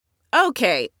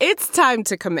Okay, it's time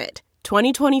to commit.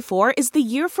 2024 is the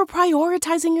year for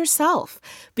prioritizing yourself.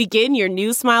 Begin your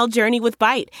new smile journey with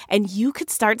Byte, and you could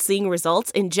start seeing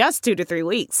results in just 2 to 3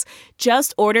 weeks.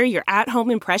 Just order your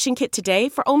at-home impression kit today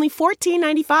for only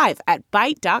 $14.95 at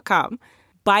Byte.com.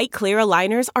 Byte Clear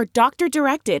aligners are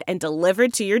doctor-directed and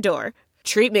delivered to your door.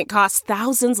 Treatment costs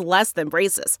thousands less than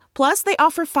braces. Plus, they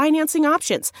offer financing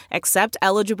options, accept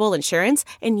eligible insurance,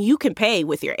 and you can pay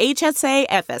with your HSA,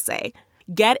 FSA.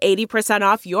 Get 80%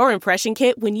 off your impression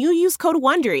kit when you use code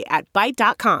WONDERY at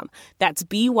Byte.com. That's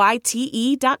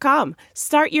BYTE.com.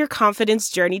 Start your confidence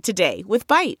journey today with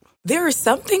Byte. There are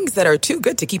some things that are too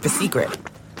good to keep a secret.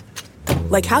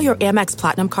 Like how your Amex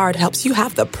Platinum card helps you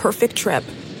have the perfect trip.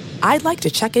 I'd like to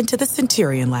check into the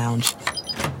Centurion Lounge.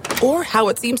 Or how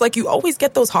it seems like you always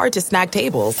get those hard-to-snag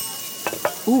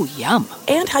tables. Ooh, yum.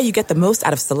 And how you get the most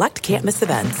out of select can't-miss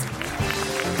events.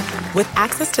 With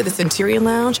access to the Centurion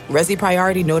Lounge, Resi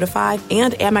Priority Notified,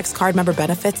 and Amex card member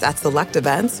benefits at select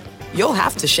events, you'll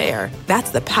have to share.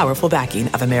 That's the powerful backing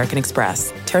of American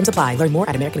Express. Terms apply. Learn more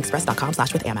at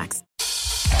americanexpress.com/withAmex.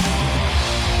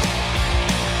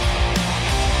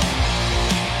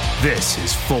 This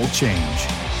is Full Change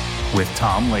with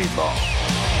Tom Laidlaw.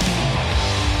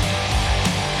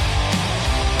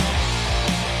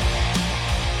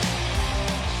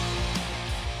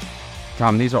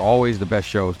 Tom, these are always the best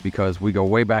shows because we go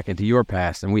way back into your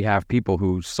past and we have people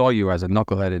who saw you as a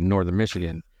knucklehead in Northern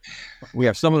Michigan. We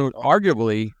have someone who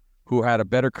arguably who had a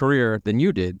better career than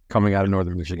you did coming out of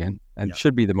Northern Michigan and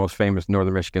should be the most famous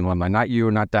Northern Michigan alumni. Not you,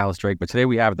 not Dallas Drake, but today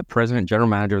we have the president, general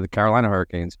manager of the Carolina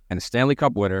Hurricanes and a Stanley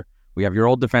Cup winner. We have your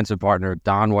old defensive partner,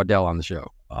 Don Waddell, on the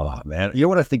show. Oh, man. You know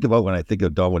what I think about when I think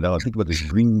of Don Waddell? I think about this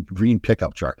green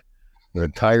pickup truck, the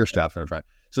entire staff in front.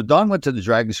 So Don went to the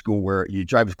driving school where you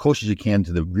drive as close as you can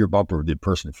to the rear bumper of the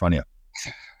person in front of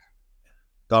you.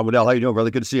 Don Waddell, how you doing, brother?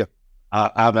 Good to see you.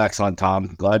 I'm excellent,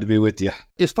 Tom. Glad to be with you.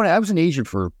 It's funny. I was an agent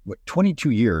for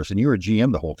 22 years, and you were a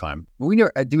GM the whole time. We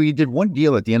did one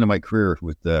deal at the end of my career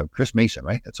with Chris Mason,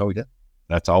 right? That's all we did.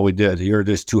 That's all we did. You're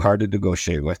just too hard to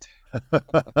negotiate with.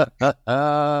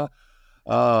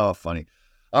 Oh, funny.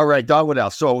 All right, Don Waddell.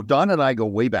 So Don and I go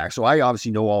way back. So I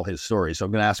obviously know all his stories. So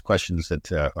I'm going to ask questions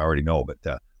that I already know.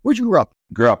 But where'd you grow up?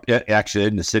 Grew up actually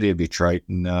in the city of Detroit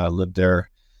and lived there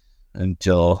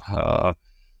until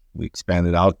we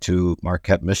expanded out to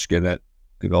Marquette, Michigan at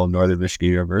good old Northern Michigan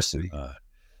University.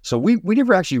 So we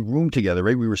never actually roomed together,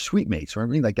 right? We were suite mates.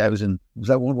 Remember? Like I was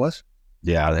that what it was?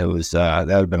 Yeah, that was that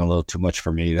would have been a little too much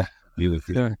for me to be with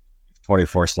you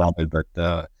 24/7.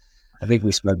 But I think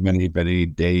we spent many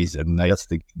days and nights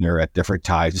together at different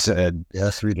times. And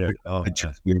yes, we did. Oh,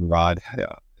 we rod. Yeah.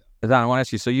 Don, I want to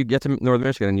ask you, so you get to Northern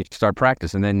Michigan and you start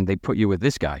practice, and then they put you with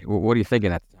this guy. What are you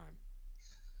thinking at the time?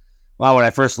 Well, when I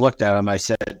first looked at him, I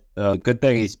said, good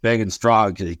thing he's big and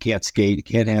strong because he can't skate. He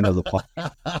can't handle the ball.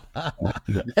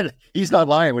 He's not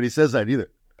lying when he says that either.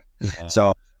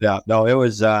 So, yeah, no, it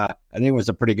was, I think it was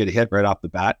a pretty good hit right off the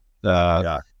bat.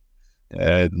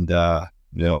 And,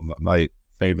 my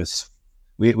famous,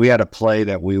 we had a play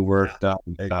that we worked on,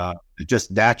 it just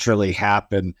naturally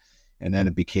happened. And then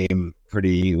it became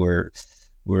pretty where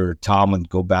Tom would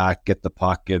go back, get the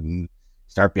puck and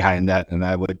start behind net. And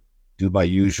I would do my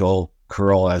usual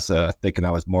curl as thinking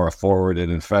I was more a forward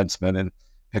and a defenseman and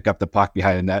pick up the puck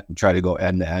behind the net and try to go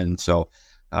end to end. So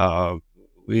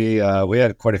we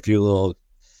had quite a few little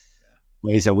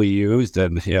ways that we used.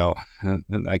 And,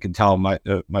 and I can tell my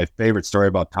favorite story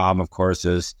about Tom, of course,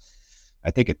 is I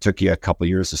think it took you a couple of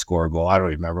years to score a goal. I don't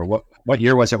remember. What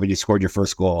year was it when you scored your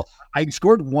first goal? I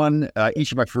scored one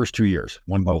each of my first 2 years.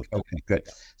 One goal. Okay, good.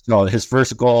 So his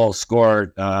first goal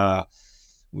scored,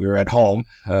 we were at home,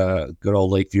 good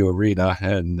old Lakeview Arena,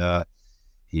 and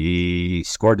he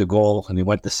scored the goal, and he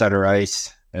went to center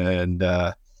ice and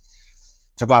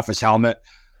took off his helmet,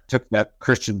 took that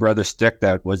Christian Brothers stick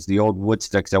that was the old wood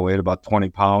sticks that weighed about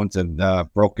 20 pounds and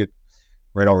broke it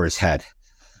right over his head.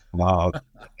 Wow.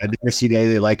 I'd never seen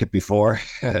anything like it before,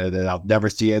 and I'll never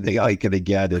see anything like it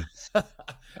again. And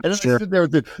then sure. I stood there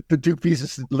with the two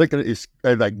pieces looking at his,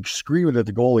 like screaming at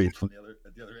the goalie from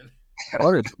the other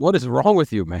end. What is wrong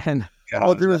with you, man?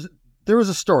 Oh, there was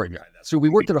a story behind that. So we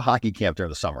worked at a hockey camp during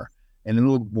the summer, and the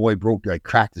little boy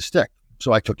cracked the stick.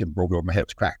 So I took it and broke it over my head. It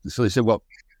was cracked. So they said, "Well,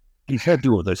 you can't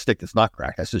do it with a stick that's not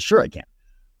cracked." I said, "Sure, I can."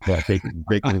 So I take it and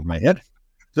break it over my head.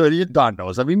 So Don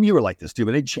knows. I mean, you were like this too,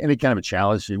 but any kind of a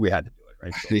challenge, we had to do it,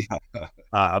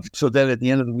 right? So then at the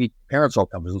end of the week, parents all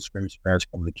come, little scrimmage parents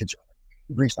come, the kids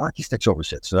bring hockey sticks over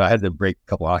sit. So I had to break a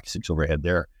couple of hockey sticks overhead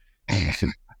there. And I said,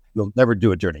 "You'll never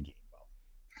do it during a game."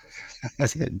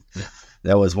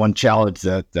 That was one challenge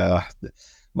that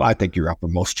well, I think you're up for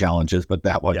most challenges, but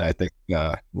that one I think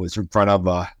was in front of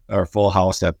our full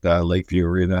house at Lakeview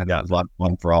Arena. That was a lot of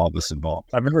fun for all of us involved.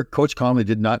 I remember Coach Conley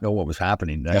did not know what was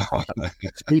happening.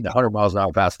 Speeding 100 miles an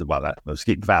hour faster about that. It was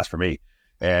skating fast for me.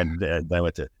 And I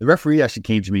went to the referee actually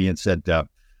came to me and said,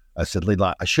 I said,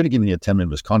 Laidlaw, I should have given you a 10-minute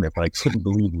misconduct, but I couldn't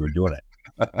believe you were doing it.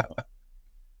 But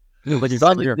I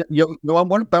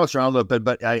want to bounce around a little bit,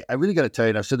 but I really got to tell you,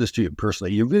 and I've said this to you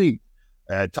personally, you really,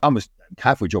 Tom was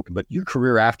halfway joking, but your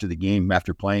career after the game,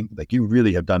 after playing, like you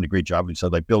really have done a great job. And so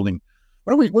like building,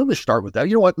 why don't we start with that?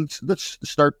 You know what? Let's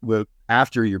start with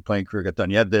after your playing career got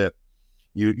done. You had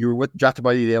you were drafted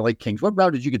by the LA Kings. What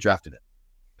round did you get drafted in?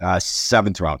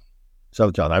 Seventh round.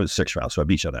 Seventh round. I was sixth round, so I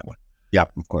beat you on that one. Yeah,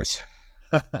 of course.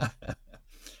 The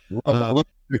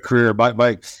career, but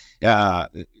I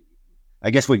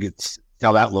guess we could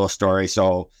tell that little story.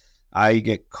 So I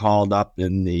get called up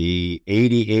in the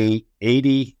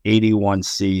 80-81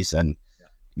 season.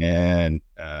 And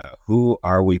who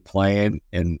are we playing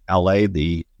in LA?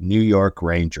 The New York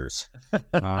Rangers.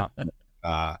 I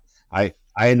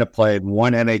ended up playing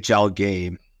one NHL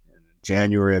game in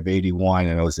January of 81,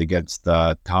 and it was against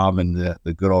Tom and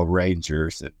the good old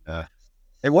Rangers.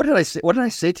 And what did I say? What did I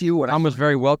say to you? Tom was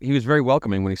very he was very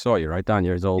welcoming when he saw you, right, Don?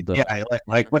 You're his old. Yeah,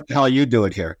 like what the hell are you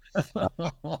doing here?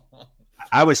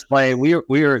 I was playing. We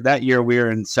were that year. We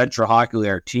were in Central Hockey League.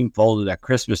 Our team folded at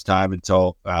Christmas time, and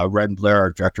so Red Blair,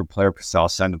 our director of player personnel,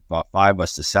 sent about 5 of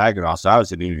us to Saginaw. So I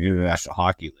was in the International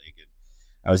Hockey League. And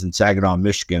I was in Saginaw,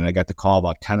 Michigan. I got the call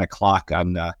about 10 o'clock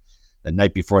on the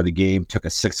night before the game. Took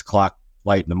a 6 o'clock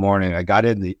flight in the morning. I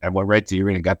went right to the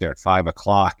arena. Got there at 5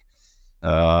 o'clock.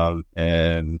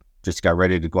 And just got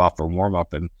ready to go off for warm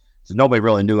up, and so nobody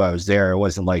really knew I was there. It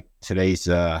wasn't like today's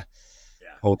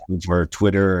postings where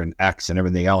Twitter and X and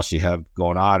everything else you have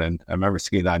going on. And I remember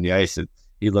skating on the ice, and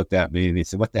he looked at me and he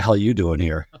said, "What the hell are you doing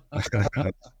here?"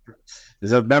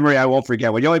 There's a memory I won't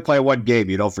forget. When you only play one game,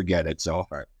 you don't forget it. So,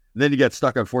 right. And then you get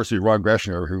stuck, unfortunately, Ron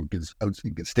Greshner, who can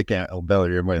stick out belly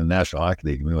everybody in the National Hockey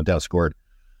League. We went down, scored.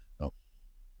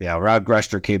 Yeah, Rod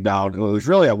Greshner came down. It was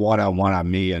really a one-on-one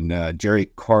on me, and Jerry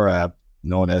Korab,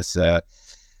 known as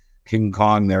King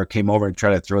Kong, there came over and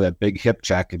tried to throw that big hip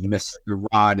check and missed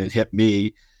Rod and hit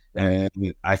me, and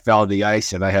I fell on the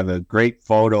ice. And I have a great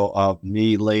photo of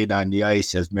me laid on the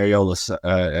ice as Mario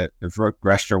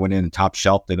Greshner went in and top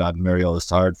shelved it on Mario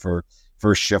Lassard for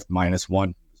first shift -1. It was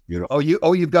beautiful.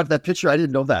 You've got that picture? I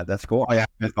didn't know that. That's cool.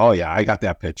 Oh yeah, I got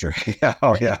that picture. Yeah,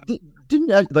 oh yeah. Didn't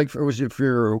that, was it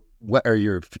for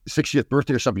your 60th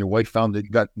birthday or something? Your wife found that you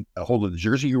got a hold of the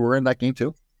jersey you were in that game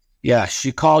too? Yeah,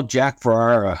 she called Jack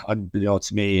Ferrara, unbeknownst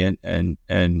to me,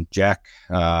 and Jack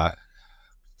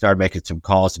started making some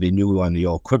calls, and he knew one of the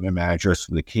old equipment managers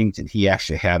from the Kings, and he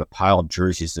actually had a pile of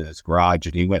jerseys in his garage,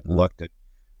 and he went and looked, and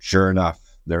sure enough,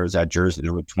 there was that jersey.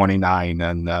 There were 29,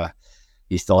 and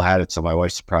he still had it. So my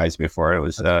wife surprised me for it. It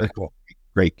was cool.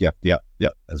 Great gift. Yeah.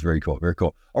 That's very cool. Very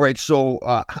cool. All right. So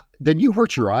then you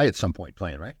hurt your eye at some point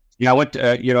playing, right? Yeah, I went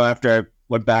to, after I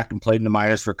went back and played in the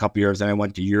minors for a couple of years, then I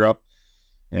went to Europe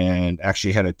and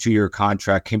actually had a 2-year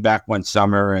contract. Came back one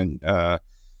summer, and a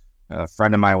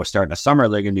friend of mine was starting a summer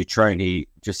league in Detroit, and he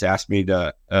just asked me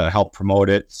to help promote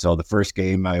it. So the first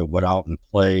game I went out and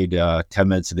played 10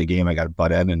 minutes of the game. I got a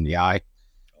butt end in the eye,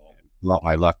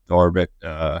 my left orbit,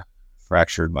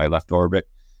 fractured my left orbit.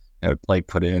 Had a plate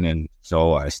put in, and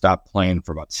so I stopped playing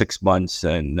for about 6 months,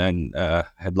 and then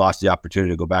had lost the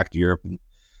opportunity to go back to Europe and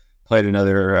played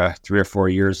another 3 or 4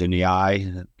 years in the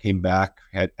eye. Came back,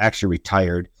 had actually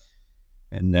retired,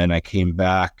 and then I came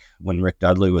back when Rick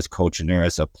Dudley was coaching there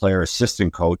as a player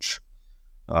assistant coach,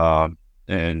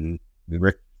 and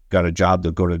Rick got a job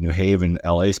to go to New Haven,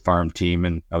 LA's farm team,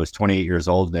 and I was 28 years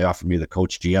old, and they offered me the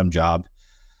coach GM job.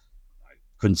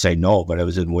 Couldn't say no, but it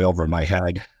was in way over my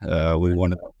head. We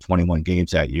won 21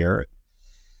 games that year.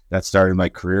 That started my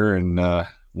career, and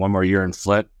one more year in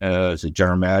Flint as a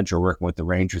general manager, working with the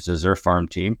Rangers as their farm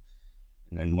team,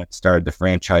 and then started the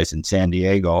franchise in San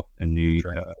Diego in the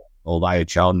old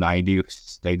IHL 90.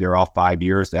 Stayed there all 5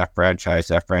 years. That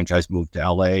franchise moved to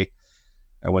LA.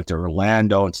 I went to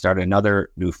Orlando and started another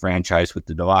new franchise with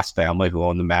the DeVos family, who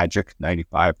owned the Magic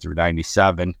 95 through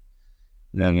 97.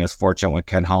 And then I was fortunate when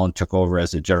Ken Holland took over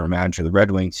as the general manager of the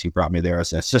Red Wings. He brought me there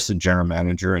as an assistant general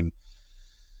manager, and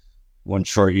one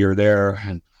short year there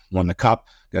and won the cup,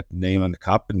 got the name on the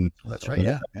cup. And that's right.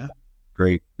 Yeah.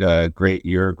 Great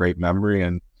year, great memory.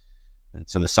 And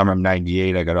so the summer of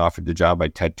 98, I got offered the job by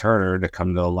Ted Turner to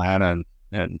come to Atlanta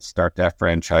and start that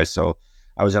franchise. So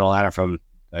I was in Atlanta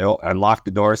I unlocked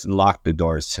the doors and locked the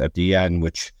doors at the end,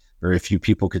 which very few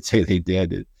people could say they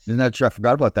did. Isn't that true? I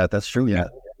forgot about that. That's true. Yeah.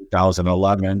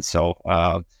 2011. So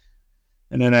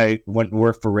And then I went and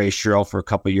worked for Ray Sherrill for a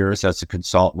couple of years as a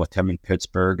consultant with him in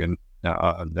Pittsburgh. And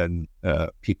then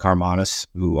Pete Carmanis,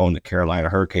 who owned the Carolina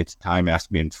Hurricanes at the time,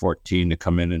 asked me in 2014 to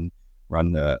come in and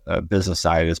run the business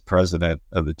side as president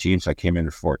of the team. So I came in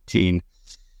 2014.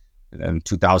 And then in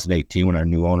 2018, when our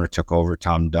new owner took over,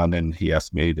 Tom Dundon, he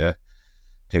asked me to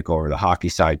take over the hockey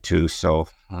side too. So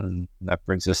that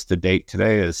brings us to date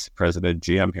today as president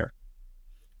GM here.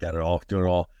 Got it all, doing it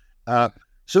all.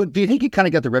 So do you think you kind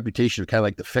of got the reputation of kind of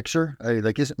like the fixer?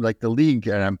 Isn't like the league,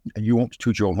 and you won't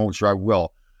toot your own horn, so I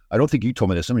will. I don't think you told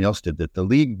me this. Somebody else did that. The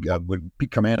league, when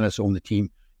Pete Carmanis owned the team,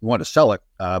 he wanted to sell it,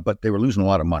 but they were losing a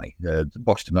lot of money. The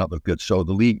books did not look good. So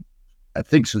the league, I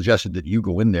think, suggested that you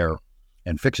go in there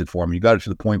and fix it for him. You got it to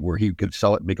the point where he could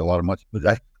sell it and make a lot of money. But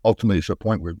that ultimately is a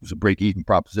point where it was a break-even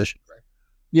proposition,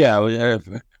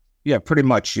 right? Yeah, pretty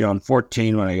much. In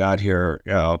 2014, when I got here,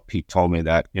 Pete told me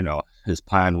that, his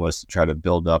plan was to try to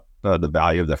build up the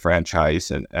value of the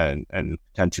franchise and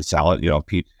potentially sell it.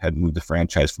 Pete had moved the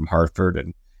franchise from Hartford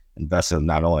and invested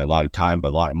not only a lot of time, but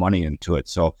a lot of money into it.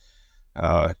 So,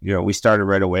 we started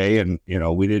right away, and,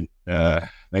 we didn't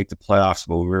make the playoffs,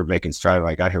 but we were making strides.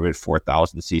 When I got here, we had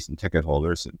 4,000 season ticket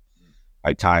holders. And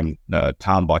by the time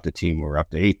Tom bought the team, we were up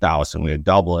to 8,000. We had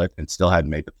double it and still hadn't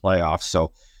made the playoffs.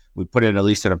 So we put it at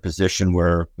least in a position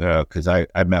where, because I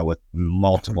met with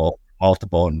multiple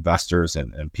investors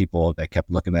and people that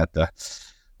kept looking at the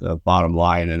bottom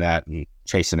line and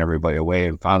chasing everybody away.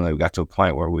 And finally, we got to a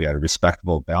point where we had a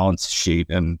respectable balance sheet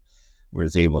and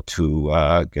was able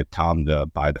to get Tom to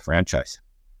buy the franchise.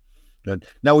 Good.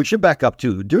 Now, we should back up,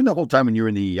 too. During the whole time when you were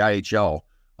in the IHL,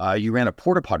 you ran a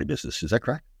porta potty business. Is that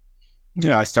correct?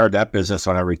 Yeah, I started that business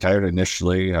when I retired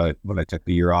initially, when I took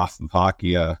the year off of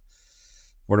hockey.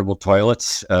 Portable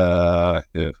toilets. I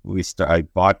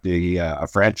bought a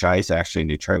franchise actually in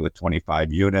Detroit with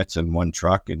 25 units and one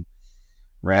truck, and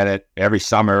ran it every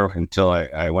summer until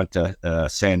I went to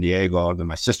San Diego. And then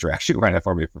my sister actually ran it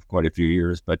for me for quite a few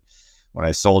years. But when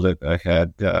I sold it, I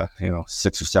had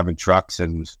 6 or 7 trucks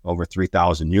and over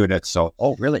 3,000 units. So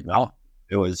really? Wow.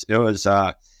 It was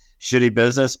shitty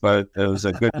business, but it was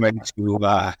a good way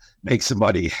to make some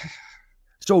money.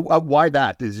 So why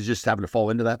that? Is it just having to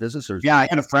fall into that business? Or yeah, I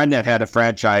had a friend that had a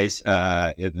franchise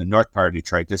in the north part of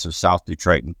Detroit. This was South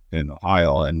Detroit in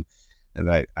Ohio. And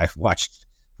I watched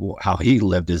how he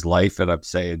lived his life. And I'm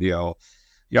saying,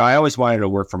 I always wanted to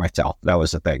work for myself. That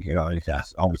was the thing,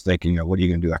 always thinking, what are you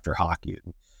going to do after hockey?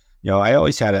 I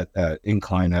always had an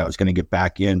incline that I was going to get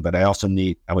back in, but I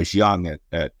was young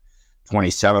at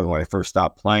 27 when I first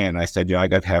stopped playing. I said, I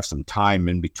got to have some time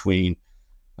in between.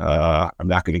 I'm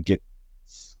not going to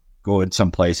go in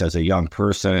someplace as a young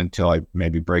person until I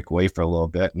maybe break away for a little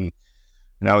bit. And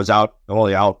I was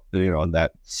only out,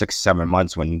 that 6-7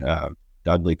 months when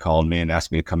Dudley called me and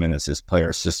asked me to come in as his player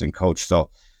assistant coach.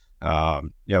 So, it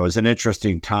was an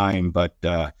interesting time, but,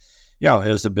 it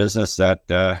was a business that,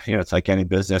 it's like any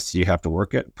business, you have to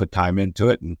work it, put time into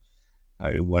it. And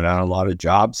I went on a lot of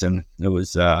jobs, and it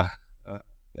was,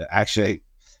 actually, to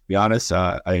be honest,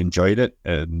 I enjoyed it,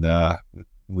 and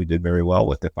we did very well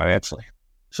with it financially.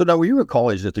 So now, when you were at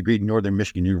college at the great Northern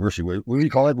Michigan University, what do you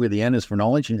call it, where the N is for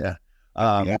knowledge? Yeah.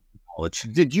 College.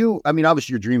 Did you,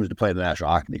 obviously your dream was to play in the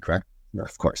National Hockey League, correct?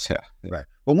 Of course, yeah. Right.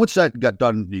 But once that got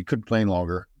done, you couldn't play any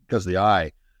longer because of the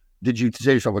eye. Did you say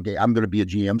to yourself, okay, I'm going to be a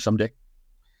GM someday?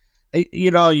 Yes,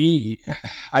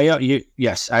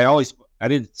 I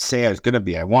didn't say I was going to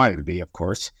be. I wanted to be, of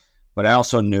course, but I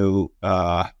also knew,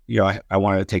 I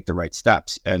wanted to take the right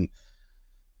steps. And,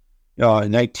 in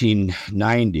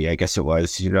 1990, I guess it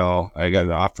was, I got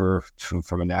an offer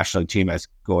from a national team as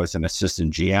go as an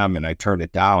assistant GM, and I turned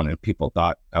it down, and people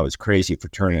thought I was crazy for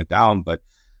turning it down. But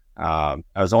I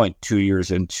was only 2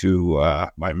 years into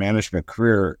my management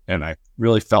career, and I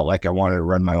really felt like I wanted to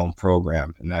run my own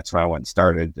program. And that's when I went and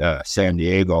started San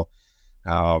Diego.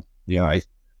 I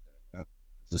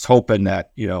was hoping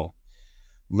that,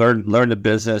 learn the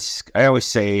business. I always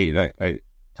say that I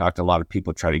talk to a lot of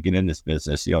people try to get in this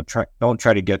business. Don't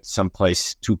try to get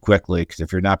someplace too quickly, because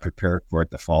if you're not prepared for it,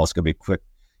 the fall is going to be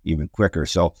even quicker.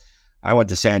 So I went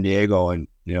to San Diego, and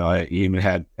I even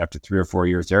had, after 3 or 4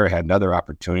 years there, I had another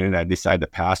opportunity, and I decided to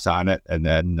pass on it. And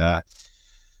then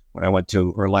when I went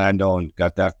to Orlando and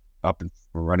got that up and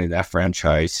running that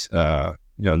franchise, and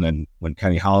then when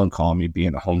Kenny Holland called me,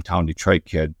 being a hometown Detroit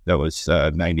kid, that was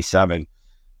 97.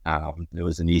 It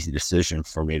was an easy decision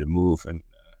for me to move. And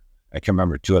I can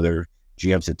remember 2 other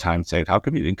GMs at the time saying, how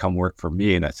come you didn't come work for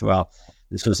me? And I said, well,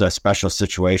 this was a special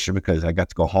situation because I got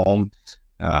to go home,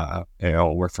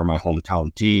 work for my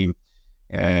hometown team.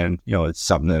 And, it's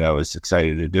something that I was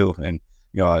excited to do. And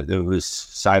it was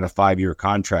signed a 5-year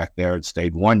contract there and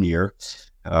stayed 1 year.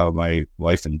 My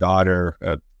wife and daughter,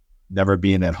 never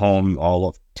being at home,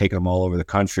 taking them all over the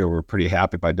country, we were pretty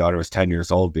happy. My daughter was 10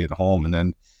 years old being home. And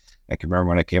then I can remember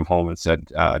when I came home and said,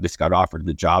 I just got offered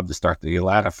the job to start the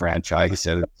Atlanta franchise. He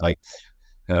said,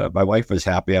 my wife was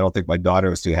happy. I don't think my daughter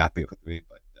was too happy with me.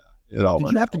 But did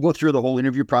you have to go through the whole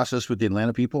interview process with the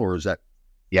Atlanta people, or is that?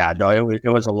 Yeah, no, it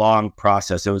was a long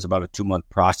process. It was about a 2-month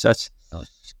process.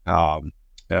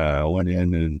 Went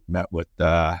in and met with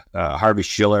Harvey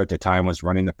Schiller at the time was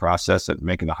running the process and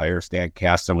making the hire. Stan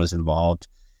Kasten was involved.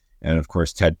 And of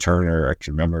course, Ted Turner. I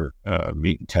can remember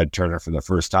meeting Ted Turner for the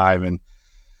first time. And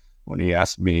when he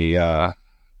asked me, the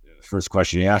first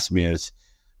question he asked me is,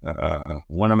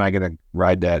 when am I going to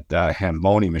ride that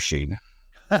Hamboni machine?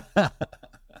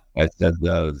 I said,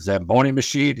 the Zamboni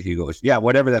machine? He goes, yeah,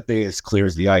 whatever that thing is,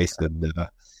 clears the ice. And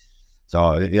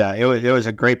so, yeah, it was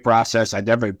a great process. I'd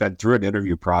never been through an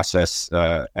interview process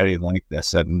anything like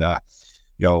this. And,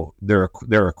 they're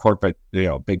a corporate,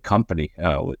 big company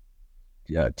with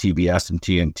TBS and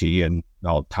TNT and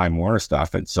all Time Warner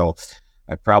stuff. And so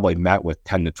I probably met with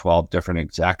 10 to 12 different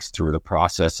execs through the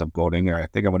process of going in there. I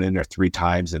think I went in there 3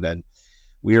 times. And then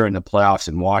we were in the playoffs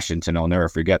in Washington. I'll never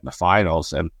forget, in the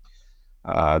finals. And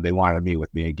they wanted to meet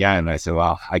with me again. And I said,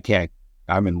 well, I can't.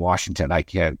 I'm in Washington. I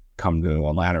can't come to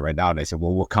Atlanta right now. And they said,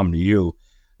 well, we'll come to you.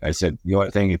 I said, the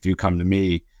only thing, if you come to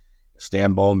me,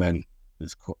 Stan Bowman,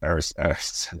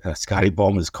 Scotty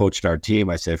Bowman's coached our team.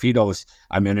 I said, if he knows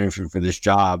I'm interviewing for this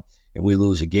job and we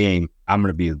lose a game, I'm going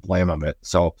to be the blame of it.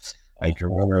 So I can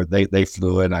remember they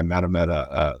flew in. I met them at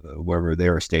wherever they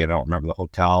were staying. I don't remember the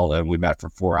hotel. And we met for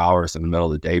 4 hours in the middle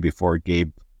of the day before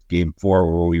game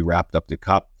 4, where we wrapped up the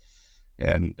cup.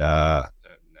 And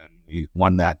we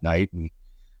won that night. And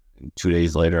 2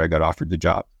 days later, I got offered the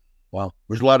job. Wow.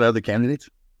 There's a lot of other candidates?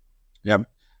 Yeah.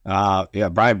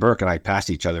 Brian Burke and I passed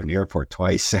each other in the airport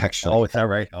twice, actually. Oh, is that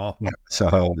right? Oh, yeah.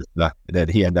 So then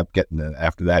he ended up getting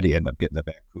the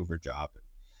Vancouver job.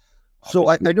 So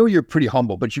I know you're pretty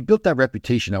humble, but you built that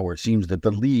reputation now where it seems that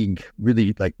the league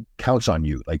really counts on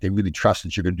you. Like, they really trust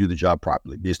that you're going to do the job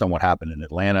properly based on what happened in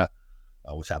Atlanta,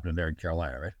 what's happening there in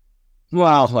Carolina, right?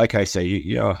 Well, like I say,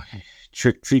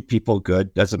 treat people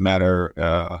good. Doesn't matter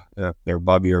if they're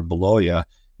above you or below you.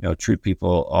 Treat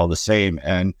people all the same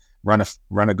and run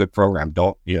a good program.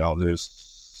 Don't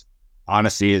there's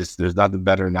honesty there's nothing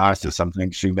better than honesty.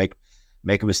 Something you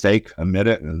make a mistake, admit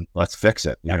it, and let's fix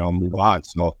it. Move on.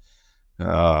 So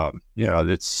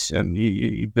it's and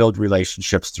you build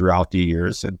relationships throughout the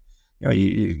years, and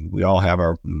we all have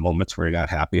our moments where you're not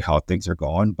happy how things are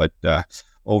going, but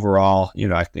overall,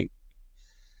 I think.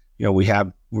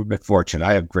 We've been fortunate.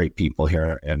 I have great people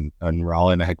here in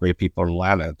Raleigh, and I had great people in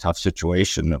Atlanta. A tough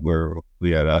situation where we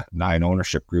had a 9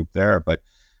 ownership group there, but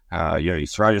you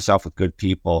surround yourself with good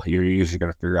people, you're usually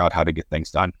going to figure out how to get things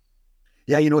done.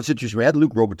 Yeah, it's interesting. We had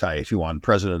Luke Robitaille, too, on,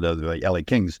 president of the LA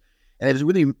Kings, and it was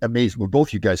really amazing. We're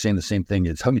both you guys saying the same thing.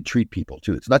 It's how you treat people,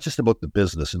 too. It's not just about the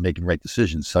business and making right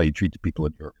decisions. It's how you treat the people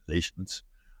in your organization.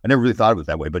 I never really thought of it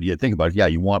that way, but you think about it. Yeah,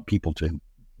 you want people to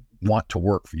want to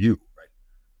work for you.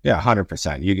 Yeah,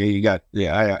 100%. You got,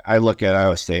 I look at, I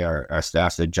always say our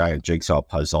staff's a giant jigsaw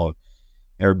puzzle.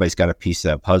 Everybody's got a piece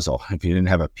of that puzzle. If you didn't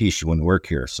have a piece, you wouldn't work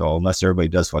here. So unless everybody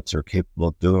does what they're capable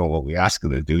of doing, what we ask them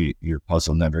to do, your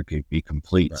puzzle never could be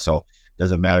complete. Right. So it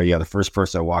doesn't matter. The first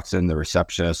person that walks in, the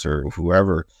receptionist or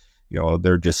whoever,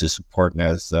 they're just as important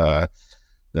as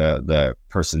the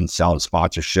person selling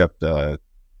sponsorship.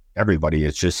 Everybody.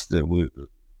 It's just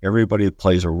everybody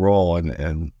plays a role,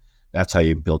 and that's how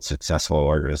you build successful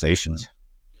organizations.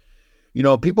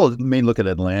 People may look at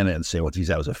Atlanta and say, well, geez,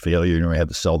 that was a failure. We had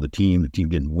to sell the team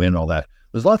didn't win, all that.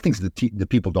 There's a lot of things that the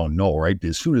people don't know, right?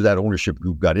 As soon as that ownership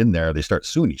group got in there, they start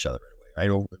suing each other right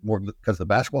away, right? More because of the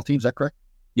basketball team, is that correct?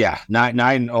 Yeah,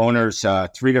 9 owners,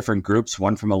 3 different groups,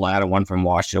 one from Atlanta, one from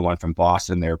Washington, one from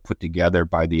Boston. They were put together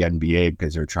by the NBA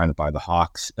because they were trying to buy the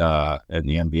Hawks in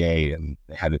the NBA, and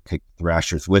they had to take the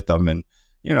Thrashers with them. And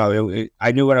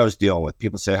I knew what I was dealing with.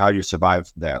 People say, how do you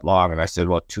survive that long? And I said,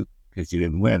 well, 2, because you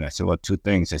didn't win. I said, well, 2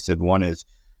 things. I said, one is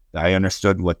I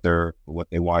understood what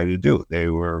they wanted to do.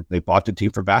 They bought the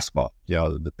team for basketball.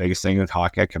 The biggest thing with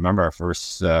hockey, I can remember our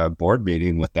first board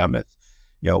meeting with them is,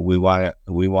 we want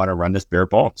to run this bare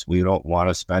bones. We don't want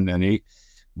to spend any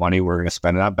money. We're going to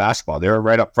spend it on basketball. They were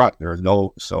right up front. There was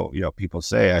no, so, people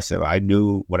say, I said, I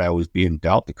knew what I was being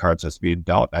dealt, the cards I was being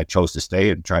dealt. I chose to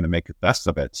stay and try to make the best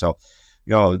of it. So,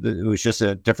 it was just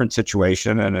a different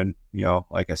situation. And then,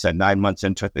 like I said, 9 months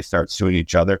into it, they start suing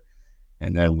each other.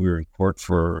 And then we were in court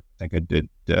for, I think I did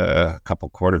a couple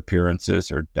court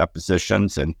appearances or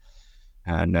depositions. And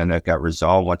And then it got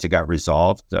resolved. Once it got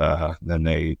resolved, then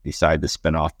they decided to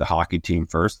spin off the hockey team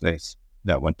first.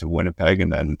 That went to Winnipeg,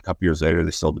 and then a couple years later,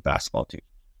 they sold the basketball team.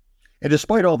 And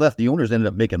despite all that, the owners ended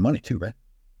up making money too, right?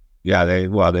 Yeah,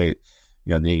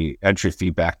 the entry fee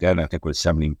back then I think was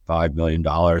 $75 million,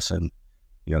 and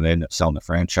they ended up selling the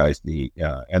franchise, the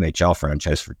NHL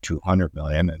franchise, for $200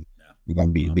 million, and you're going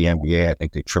to be the NBA. I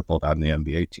think they tripled on the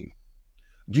NBA team.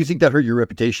 Do you think that hurt your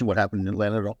reputation? What happened in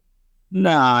Atlanta at all?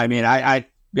 No, I mean, I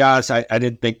be honest, I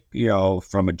didn't think,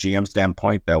 from a GM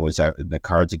standpoint, that was in the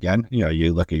cards again.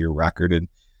 You look at your record, and,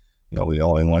 we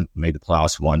only made the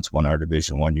playoffs once, won our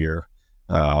division 1 year.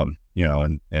 And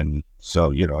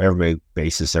so, everybody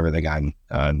bases everything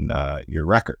on your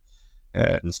record.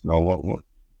 And so,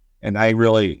 and I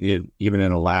really, even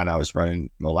in Atlanta, I was running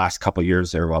the last couple of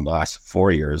years there, the last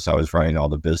 4 years, I was running all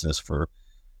the business for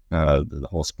the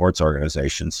whole sports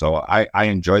organization. So I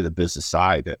enjoy the business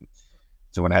side. And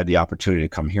so when I had the opportunity to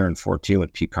come here in 2014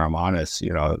 with Pete Carmanis,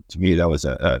 to me, that was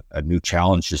a new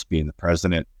challenge, just being the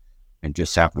president and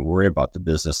just having to worry about the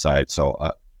business side. So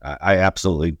I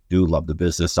absolutely do love the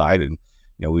business side. And,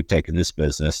 we've taken this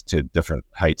business to different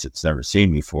heights it's never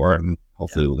seen before, and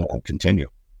hopefully we'll continue.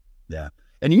 Yeah.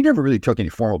 And you never really took any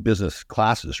formal business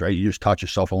classes, right? You just taught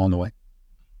yourself along the way?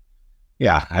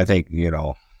 Yeah, I think,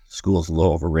 school's a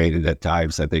little overrated at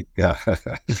times. I think,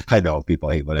 I know people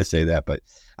hate when I say that, but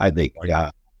I think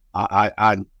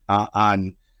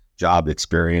on job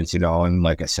experience, and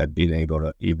like I said, being able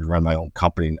to even run my own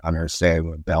company and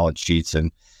understand balance sheets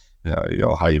and,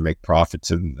 how you make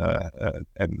profits and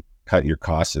cut your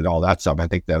costs and all that stuff. I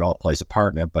think that all plays a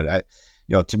part in it. But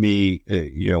to me,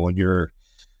 when you're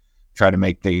trying to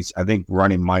make things, I think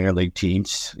running minor league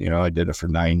teams, I did it for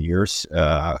 9 years,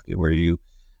 where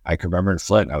I can remember in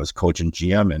Flint, I was coaching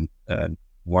GM, and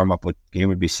warm up game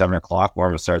would be 7 o'clock,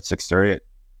 warm up start at 6:30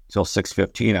 till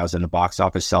 6:15. I was in the box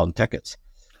office selling tickets.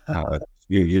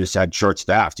 You just had short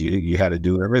staffed. You had to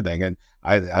do everything, and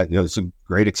it was a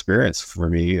great experience for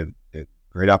me, and a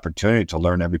great opportunity to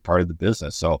learn every part of the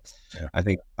business. So I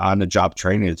think on the job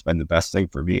training, it's been the best thing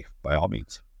for me by all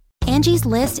means. Angie's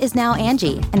List is now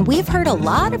Angie, and we've heard a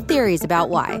lot of theories about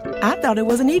why. I thought it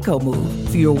was an eco move.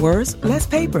 Fewer words, less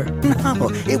paper. No,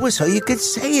 it was so you could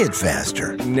say it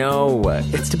faster. No,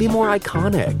 it's to be more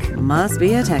iconic. Must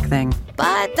be a tech thing.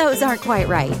 But those aren't quite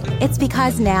right. It's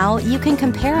because now you can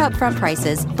compare upfront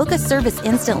prices, book a service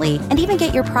instantly, and even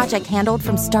get your project handled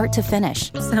from start to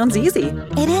finish. Sounds easy.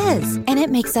 It is, and it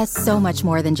makes us so much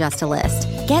more than just a list.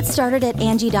 Get started at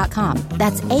Angie.com.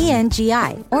 That's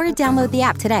ANGI, or download the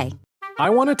app today. I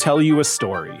want to tell you a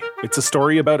story. It's a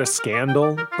story about a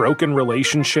scandal, broken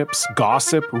relationships,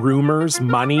 gossip, rumors,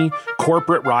 money,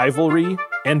 corporate rivalry,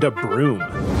 and a broom.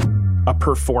 A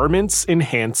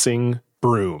performance-enhancing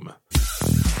broom.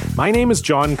 My name is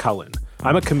John Cullen.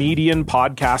 I'm a comedian,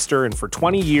 podcaster, and for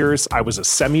 20 years, I was a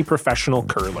semi-professional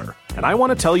curler. And I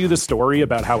want to tell you the story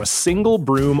about how a single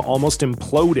broom almost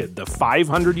imploded the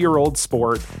 500-year-old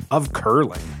sport of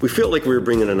curling. We felt like we were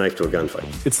bringing a knife to a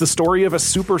gunfight. It's the story of a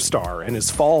superstar and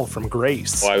his fall from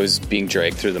grace. I was being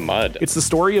dragged through the mud. It's the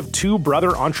story of two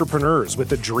brother entrepreneurs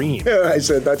with a dream. I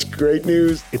said, that's great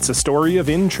news. It's a story of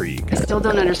intrigue. I still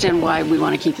don't understand why we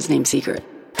want to keep his name secret.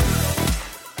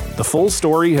 The full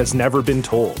story has never been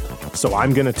told, so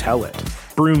I'm going to tell it.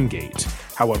 Broomgate,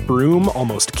 how a broom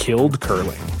almost killed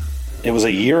curling. It was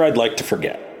a year I'd like to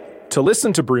forget. To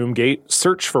listen to Broomgate,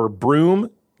 search for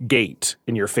Broomgate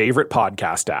in your favorite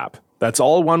podcast app. That's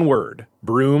all one word,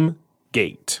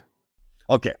 Broomgate.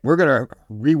 Okay, we're going to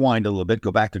rewind a little bit,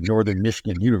 go back to Northern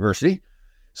Michigan University.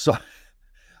 So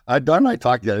Don and I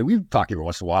talked together. We talk every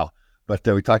once in a while, but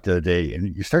we talked the other day,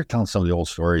 and you start telling some of the old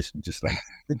stories, and just like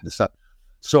think this up.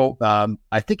 So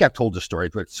I think I've told the story,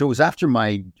 but so it was after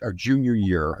our junior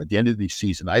year, at the end of the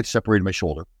season, I had separated my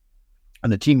shoulder,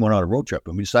 and the team went on a road trip,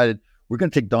 and we decided we're going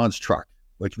to take Don's truck,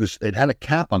 which it had a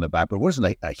cap on the back, but it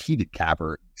wasn't a heated cap,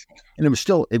 and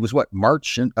it was what,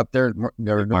 March and up there in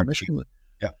Northern Michigan.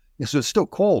 Yeah. So it's still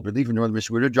cold. We're leaving Northern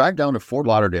Michigan. We're going to drive down to Fort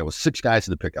Lauderdale with 6 guys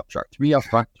in the pickup truck, 3 up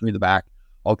front, 3 in the back,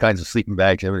 all kinds of sleeping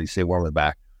bags, everything stay warm in the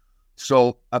back.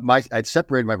 So I'd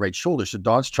separated my right shoulder. So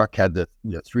Don's truck had the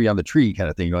 3 on the tree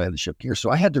kind of thing. I had the ship gear. So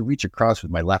I had to reach across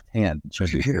with my left hand and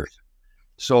change the gears.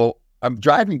 So I'm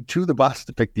driving to the bus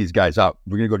to pick these guys up.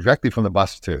 We're going to go directly from the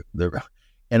bus to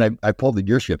and I pulled the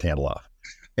gear shift handle off,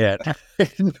 and I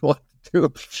didn't know what to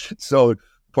do. So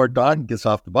poor Don gets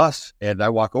off the bus, and I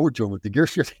walk over to him with the gear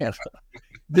shift handle.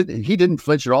 He didn't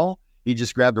flinch at all. He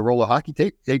just grabbed a roll of hockey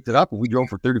tape, taped it up, and we drove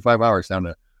for 35 hours down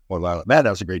to Fort Lauderdale. Man, that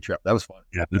was a great trip. That was fun.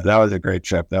 Yeah, that was a great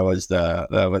trip. That was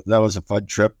a fun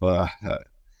trip.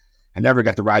 I never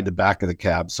got to ride the back of the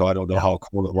cab, so I don't know how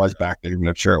cold it was back then.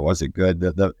 I'm sure it wasn't good.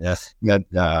 I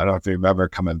don't know if you remember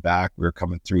coming back. We were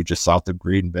coming through just south of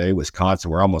Green Bay,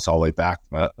 Wisconsin. We're almost all the way back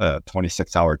from a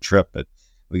 26-hour trip, but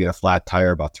we get a flat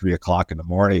tire about 3 o'clock in the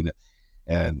morning.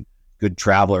 And good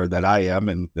traveler that I am,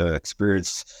 and the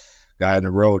experienced guy on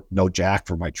the road, no jack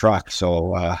for my truck.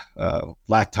 So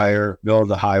flat tire, middle of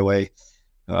the highway,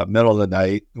 middle of the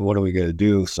night. What are we going to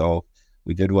do? So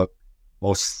we did what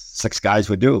most 6 guys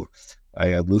would do.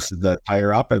 I loosened the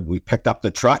tire up, and we picked up the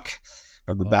truck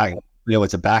from the back.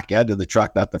 It's the back end of the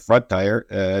truck, not the front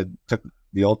tire. Took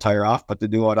the old tire off, put the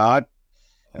new one on,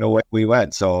 and away we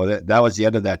went. So that was the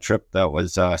end of that trip. That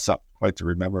was something quite to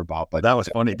remember about. But that was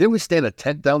funny. Didn't we stay in a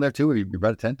tent down there too? You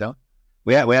brought a tent down?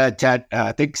 We had a tent.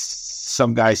 I think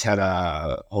some guys had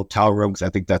a hotel room, because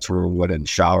I think that's where we went and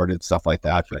showered and stuff like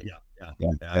that. But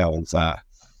that was.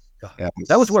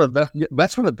 That was one of the best.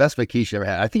 That's one of the best vacations I ever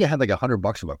had. I think I had like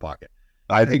 $100 in my pocket.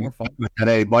 I think we had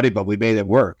any money, but we made it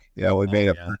work. Yeah, we made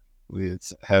it. Yeah. We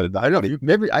had. I don't know.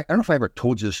 Maybe I don't know if I ever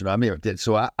told you this or not. I may have did.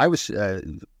 So I was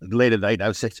late at night. And I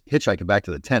was hitchhiking back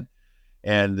to the tent,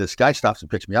 and this guy stops and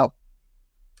picks me up,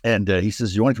 and he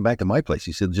says, "You want to come back to my place?"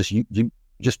 He said, "Just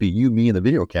be you, me, and the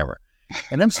video camera."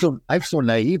 And I'm so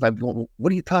naive. I'm going,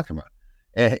 "What are you talking about?"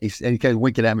 And he kind of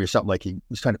winking at me or something, like he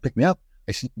was trying to pick me up.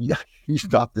 I said, "Yeah, you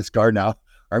stop this car now.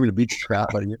 I'm going to beat the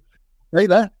crap out of you." Right,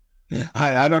 that?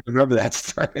 I don't remember that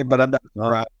story, but I'm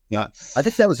not. Yeah, I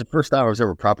think that was the first time I was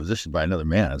ever propositioned by another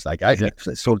man. It's like I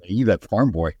so naive, that farm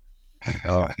boy.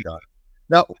 Oh my God!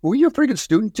 Now, were you a pretty good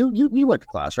student too? You went to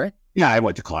class, right? Yeah, I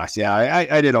went to class. Yeah,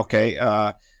 I did okay.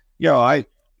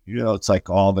 It's like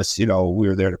all of us. We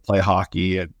were there to play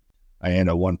hockey, and I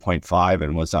ended 1.5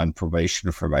 and was on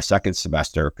probation for my second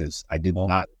semester because I did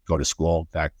not go to school. In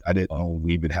fact, I didn't know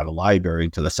we even had a library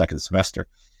until the second semester.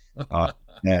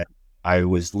 And I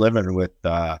was living with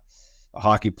a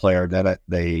hockey player. Then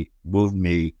they moved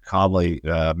me, calmly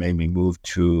made me move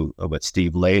to with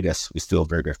Steve Ladis, who's still a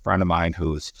very good friend of mine,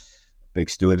 who's a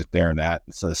big student there and that.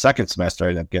 So the second semester, I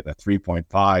ended up getting a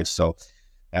 3.5. So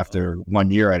after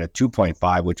 1 year, I had a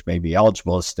 2.5, which made me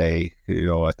eligible to stay.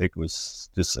 I think it was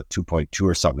just a 2.2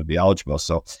 or something to be eligible.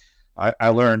 So I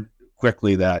learned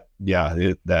quickly that,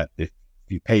 that if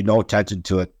you pay no attention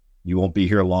to it, you won't be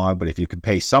here long. But if you can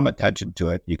pay some attention to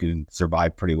it, you can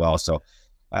survive pretty well. So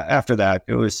after that,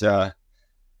 it was, I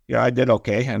did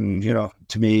okay. And,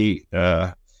 to me,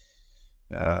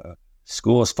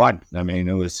 school was fun. I mean,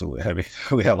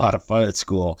 we had a lot of fun at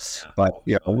school. But,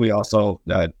 we also,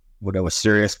 when it was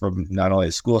serious from not only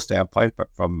a school standpoint, but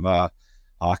from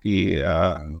hockey,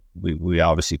 we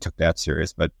obviously took that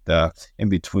serious. But in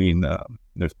between,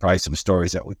 there's probably some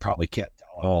stories that we probably can't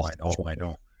tell. Oh, I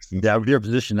know. Yeah, with your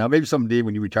position now, maybe someday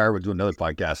when you retire, we'll do another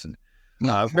podcast. And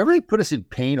remember they put us in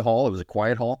Payne Hall? It was a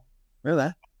quiet hall. Remember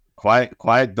that?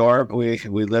 Quiet dorm we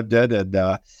lived in, and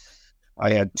I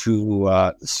had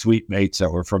 2 suite mates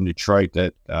that were from Detroit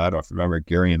that I don't remember,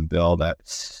 Gary and Bill, that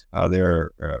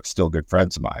they're still good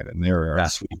friends of mine, and they were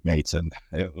suite mates, and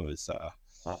it was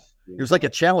like a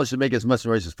challenge to make as much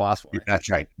noise as possible. Right? That's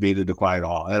right, beat it to quiet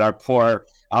hall. And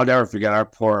I'll never forget our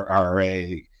poor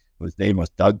RA. His name was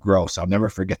Doug Gross. I'll never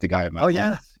forget the guy. Oh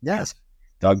yeah, yes,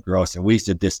 Doug Gross, and we used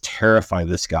to just terrify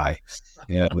this guy.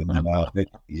 You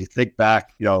think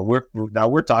back,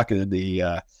 we're talking in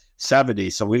the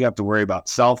 70s, so we didn't have to worry about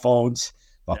cell phones,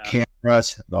 about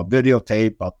cameras, about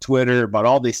videotape, about Twitter, about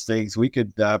all these things. We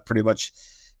could pretty much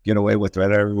get away with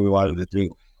whatever we wanted to do.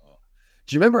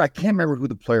 Do you remember? I can't remember who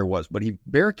the player was, but he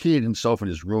barricaded himself in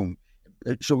his room.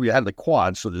 So we had the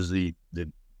quad. So there's the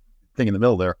thing in the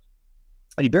middle there.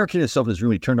 And he barricaded himself in his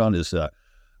room. He turned on his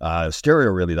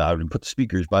stereo really loud and put the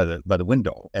speakers by the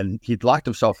window. And he'd locked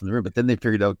himself in the room. But then they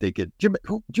figured out they could. Do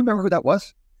you remember who that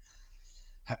was?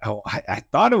 Oh, I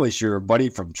thought it was your buddy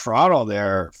from Toronto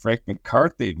there, Frank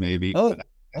McCarthy, maybe. Oh,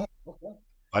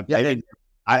 but yeah.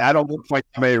 I don't look like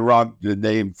I made wrong the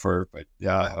name for, but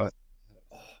yeah.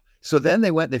 So then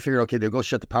they figured, okay, they'll go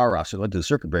shut the power off. So they went to the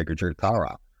circuit breaker, turned the power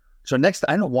off. So I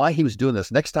don't know why he was doing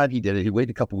this. Next time he did it, he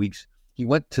waited a couple of weeks. He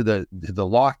went to the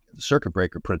lock, the circuit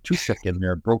breaker, put a toothpick in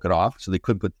there, broke it off so they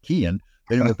couldn't put the key in.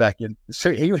 Then he went back in.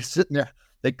 So he was sitting there.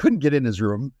 They couldn't get in his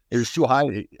room. It was too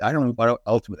high. I don't know what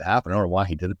ultimately happened. I don't know why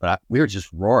he did it, but we were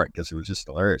just roaring because it was just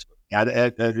hilarious. Yeah,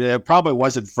 it probably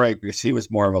wasn't Frank because he was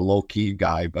more of a low-key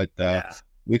guy, but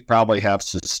we probably have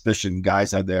suspicion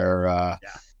guys on there.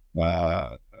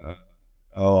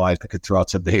 I could throw out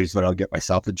some names, but I'll get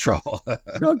myself in trouble.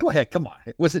 No, go ahead. Come on.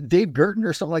 Was it Dave Girton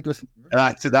or something like this?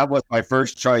 So that was my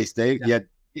first choice. Dave,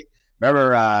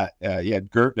 remember, you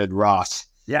had Girton and Ross.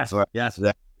 Yes. So yes.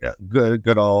 Yeah,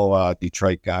 good old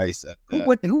Detroit guys. Who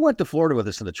went to Florida with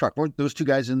us in the truck? Weren't those two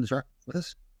guys in the truck with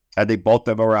us? I think both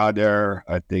of them around there.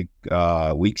 I think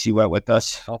Weeksy went with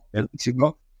us. Oh, Weeks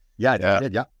ago. Yeah, I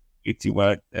did. Yeah, Weeksy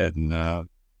went, and I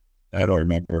don't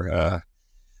remember.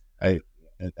 I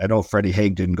know Freddie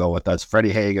Haig didn't go with us.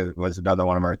 Freddie Haig was another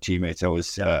one of our teammates. It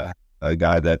was a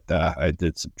guy that I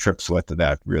did some trips with, and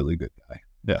that really good guy.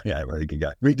 Yeah, really good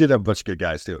guy. We did have a bunch of good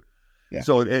guys too. Yeah.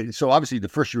 So obviously the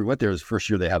first year we went there was the first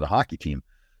year they had a hockey team.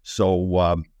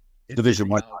 So Division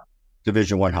One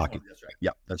hockey. That's right.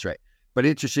 Yeah, that's right. But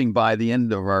interesting, by the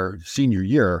end of our senior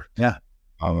year, I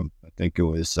think it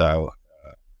was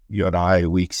you and I,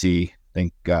 Weeksy, I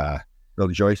think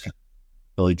Billy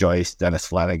Joyce, Dennis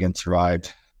Flanagan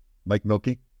survived. Mike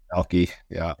Milky,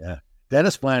 yeah.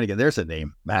 Dennis Flanagan, there's a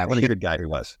name. Man, what a good guy he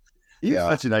was. He was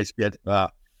such a nice kid.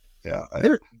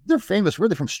 They're famous. Were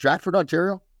they from Stratford,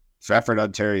 Ontario? Stratford,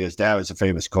 Ontario. His dad was a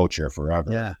famous coach here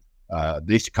forever. Yeah.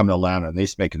 They used to come to Atlanta, and they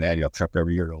used to make an annual trip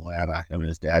every year to Atlanta. I mean,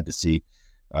 his dad to see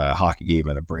a hockey game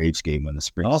and a Braves game when the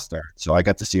spring started. So I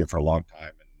got to see it for a long time.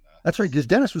 And, that's right, because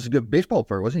Dennis was a good baseball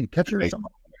player, wasn't he? Catcher or something?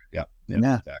 Yeah.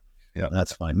 Exactly. Yeah,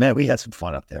 that's fine. Man, we had some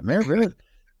fun up there. Man,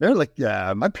 they're like,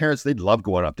 my parents, they'd love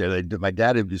going up there. My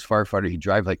dad, he was firefighter. He'd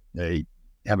drive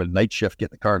have a night shift, get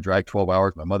in the car and drive 12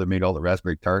 hours. My mother made all the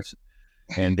raspberry tarts.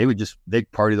 And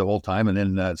they'd party the whole time. And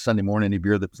then Sunday morning, any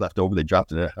beer that was left over, they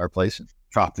dropped it at our place and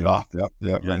dropped it off. Yep.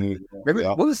 Maybe,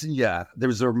 what was there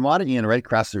was a Ramada Inn right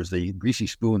across. There's the Greasy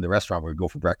Spoon, the restaurant where we go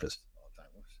for breakfast.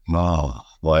 Oh,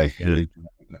 boy.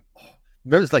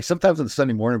 There's like sometimes on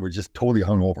Sunday morning, we're just totally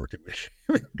hungover.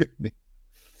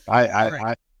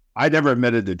 I never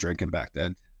admitted to drinking back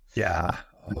then. Yeah.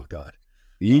 Oh, God.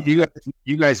 You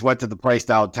guys went to the place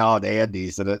downtown,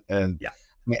 Andy's, and yeah.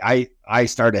 I mean, I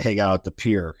started to hang out at the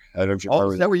pier. I don't know if you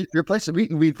remember. Is that where your place?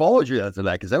 We followed you after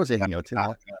that because that was hanging out too.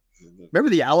 Remember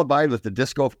the Alibi with the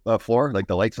disco floor, like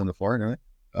the lights on the floor and everything?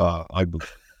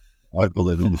 I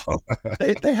believe it.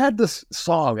 they had this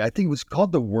song. I think it was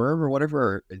called The Worm or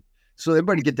whatever. So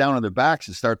everybody get down on their backs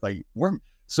and start like worm.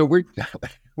 So we're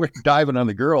diving on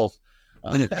the girls.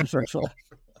 Oh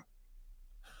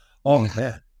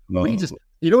man, no. We just.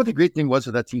 You know what the great thing was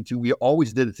with that team too? We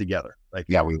always did it together. Like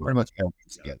we pretty much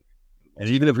together. And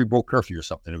even if we broke curfew or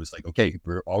something, it was like, okay,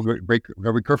 we're all going to break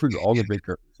every curfew. We're all going to break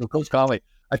curfew. So Coach Conley,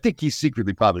 I think he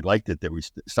secretly probably liked it that we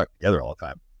stuck together all the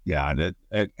time. Yeah,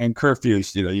 and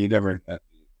curfews, you never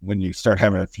when you start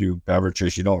having a few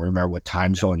beverages, you don't remember what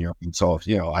time zone you're in. So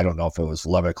I don't know if it was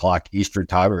 11 o'clock Eastern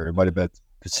time or it might have been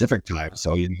Pacific time.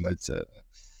 So it's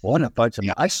what a bunch of.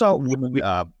 I saw when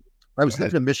I was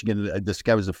living in Michigan. This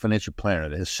guy was a financial planner.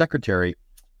 His secretary,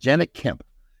 Janet Kemp,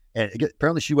 and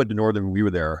apparently she went to Northern when we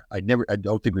were there. I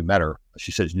don't think we met her.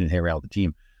 She said she didn't hang around with the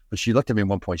team, but she looked at me at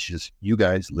one point. She says, "You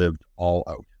guys lived all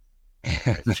out."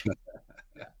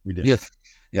 We did.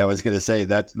 Yeah, I was going to say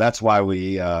that's why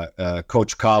we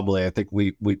Coach Cobley. I think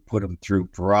we put him through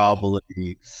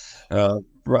probably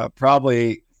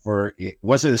for it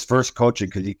wasn't his first coaching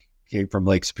because he came from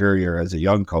Lake Superior as a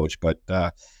young coach, but.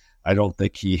 I don't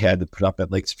think he had to put up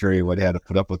at Lake Superior what he had to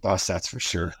put up with us, that's for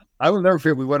sure. I will never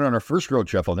forget, we went on our first road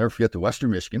trip. I'll never forget to Western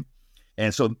Michigan.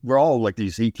 And so we're all like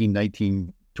these 18,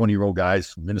 19, 20-year-old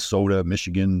guys, Minnesota,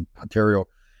 Michigan, Ontario.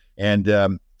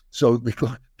 And so we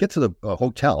get to the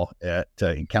hotel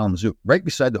in Kalamazoo. Right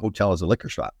beside the hotel is a liquor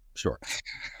store.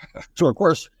 So, of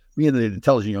course, me and the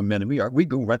intelligent young men, we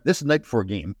go right, this is the night before a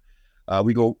game.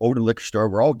 We go over to the liquor store.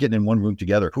 We're all getting in one room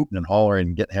together, hooping and hollering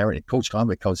and getting hammered. And Coach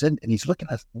Conway comes in and he's looking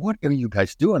at us. What are you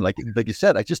guys doing? Like you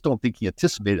said, I just don't think he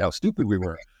anticipated how stupid we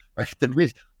were.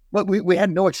 Right? We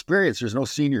had no experience. There's no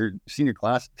senior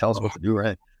class to tell us what to do.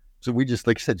 Right? So we just,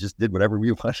 like I said, just did whatever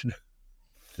we wanted.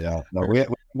 Yeah. No, we had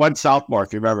one sophomore,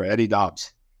 if you remember, Eddie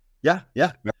Dobbs. Yeah.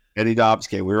 Eddie Dobbs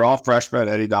came. We were all freshmen.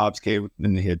 Eddie Dobbs came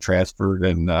and he had transferred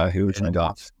and he was Eddie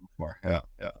Dobbs. Yeah.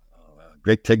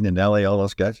 Greg Tignan, LA, all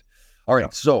those guys. All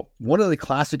right, so one of the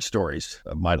classic stories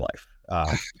of my life,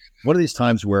 one of these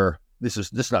times where this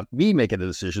is not me making a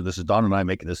decision, this is Don and I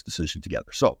making this decision together.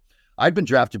 So I'd been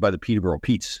drafted by the Peterborough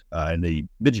Petes in the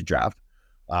midget draft,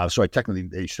 so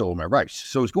they still own my rights.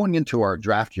 So it was going into our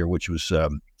draft year, which was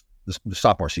the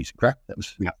sophomore season, correct? That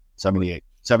was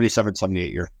 77,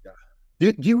 78 year.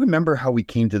 Do you remember how we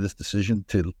came to this decision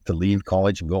to leave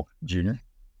college and go junior?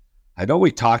 I know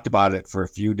we talked about it for a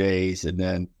few days, and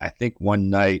then I think one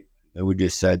night, and we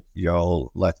just said,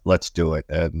 let's do it.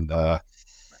 And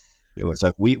it was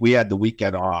like we had the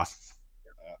weekend off.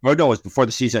 No, it was before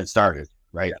the season started,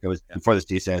 right? It was before the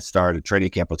season started. Training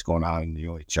camp was going on in the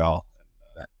OHL.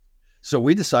 So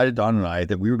we decided, Don and I,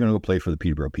 that we were going to go play for the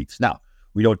Peterborough Petes. Now,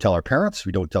 We don't tell our parents.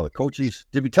 We don't tell the coaches.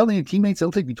 Did we tell any teammates? I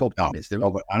don't think we told teammates. Did we?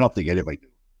 No, but I don't think anybody knew.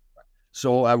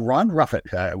 So Ron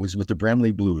Ruffett was with the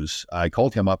Bramley Blues. I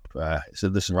called him up. I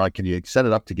said, listen, Ron, can you set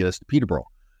it up to get us to Peterborough?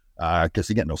 Because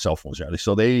they get no cell phones really.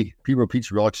 So Peterborough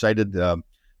Pete's were all excited.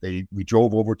 We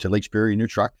drove over to Lake Superior in a new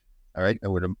truck. All right.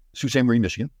 Over to Sault Ste. Marie,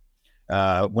 Michigan.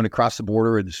 Went across the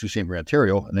border into Sault Ste. Marie,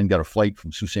 Ontario, and then got a flight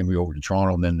from Sault Ste. Marie over to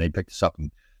Toronto. And then they picked us up and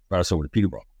brought us over to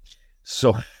Peterborough.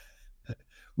 So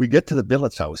we get to the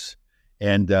Billett's house,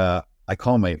 and I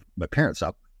call my parents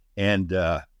up. And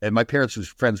my parents was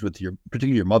friends with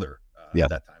particularly your mother at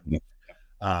that time.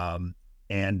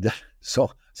 Yeah. So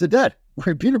I said, Dad,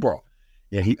 we're in Peterborough.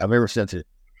 Yeah, I remember saying to him,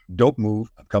 don't move.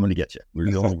 I'm coming to get you.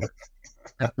 We're going over.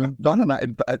 Don and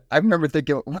I remember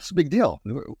thinking, what's the big deal?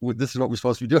 This is what we're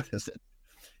supposed to be doing.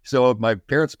 So my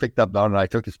parents picked up Don and I,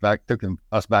 took us back to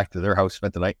their house,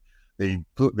 spent the night.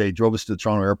 They drove us to the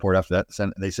Toronto airport after that.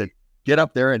 And they said, get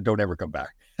up there and don't ever come back.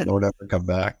 Don't ever come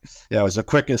back. Yeah, it was the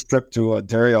quickest trip to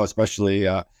Ontario, especially.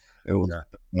 It was,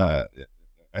 I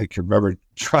can remember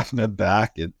driving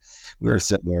back, and we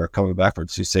were coming back from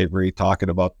Sault Ste. Marie talking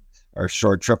about our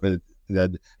short trip, and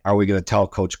then are we going to tell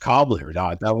Coach Cobley or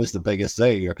not? That was the biggest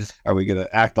thing. Are we going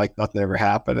to act like nothing ever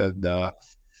happened? And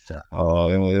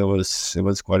it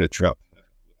was quite a trip.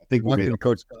 I think walking in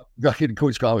Coach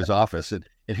Cobley's office, and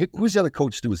who's the other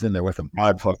coach who was in there with him?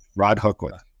 Rod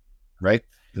Hookwood, right?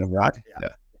 Rod, yeah.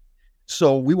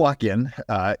 So we walk in,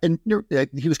 and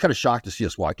he was kind of shocked to see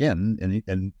us walk in,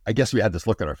 and I guess we had this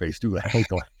look on our face too.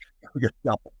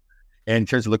 And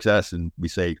Church looks at us, and we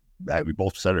say, we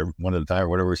both said it one at a time or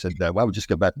whatever. We said, why don't we just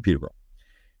go back to Peterborough?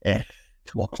 And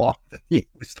 12 o'clock, he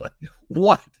was like,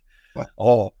 what?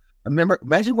 Oh,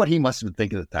 imagine what he must have been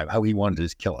thinking at the time, how he wanted to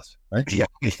just kill us, right? Yeah.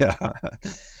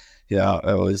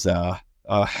 It was, I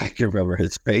can remember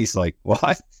his face like,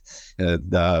 what?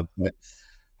 And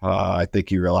I think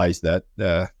he realized that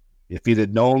if he'd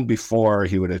have known before,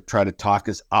 he would have tried to talk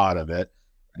us out of it.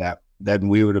 Then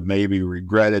we would have maybe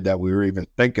regretted that we were even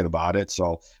thinking about it.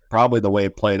 So probably the way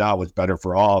it played out was better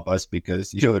for all of us,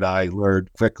 because you and I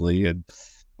learned quickly, and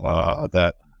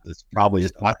that it's probably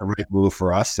not the right move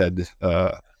for us. And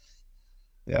that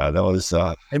was.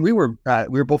 And we were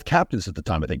both captains at the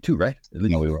time, I think, too, right?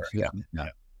 We were. Yeah.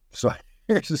 So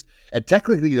and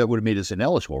technically that would have made us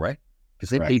ineligible, right?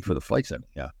 Because they paid for the flights then.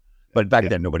 Yeah. But back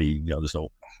then, nobody, there's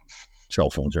no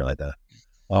cell phones or anything like that.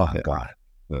 Oh, God.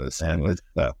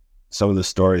 Some of the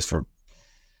stories from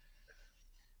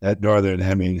at Northern,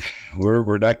 I mean,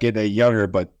 we're not getting any younger,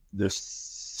 but there's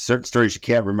certain stories you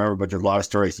can't remember, but there's a lot of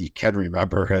stories you can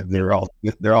remember, and they're all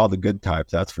the good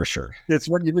times, that's for sure. It's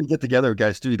when you get together,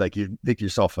 guys, too, like you think to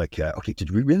yourself, like, okay,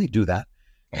 did we really do that?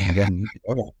 And then,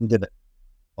 we did it.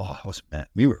 Oh, man,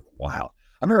 we were wild.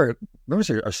 I remember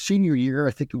our senior year,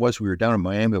 I think it was, we were down in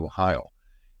Miami, Ohio.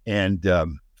 And I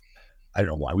don't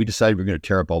know why. We decided we were going to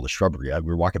tear up all the shrubbery. We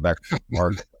were walking back to the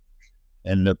park.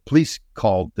 And the police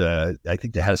called, I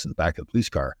think they had us in the back of the police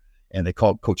car. And they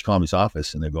called Coach Conley's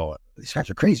office, and they go, these guys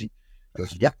are crazy. He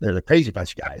goes, yeah, they're the crazy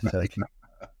bunch of guys. Like,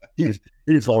 he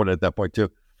was flowing at that point,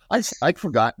 too. I'd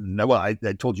forgotten. Well, I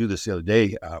told you this the other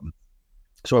day.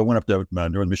 So I went up to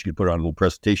Northern Michigan, put on a little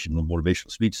presentation, a little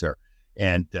motivational speech there.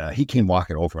 And he came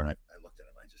walking over, and I looked at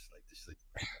him. I just like,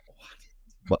 what?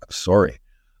 Well, sorry.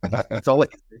 That's all I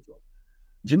can say to him.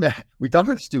 Jim, we talked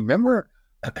about this too. Remember,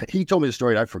 he told me the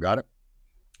story, and I forgot it.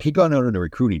 He'd gone out on a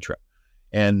recruiting trip,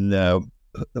 and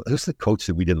who's the coach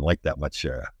that we didn't like that much?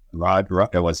 Rod.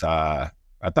 It was, I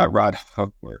thought Rod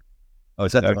Hookwood. Oh,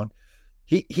 is that the one?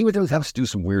 He would have us do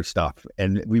some weird stuff,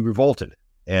 and we revolted.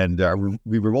 And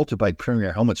we revolted by turning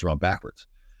our helmets around backwards.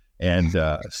 And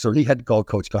so he had to call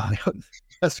Coach Conley out.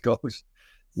 West Coast.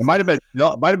 It might have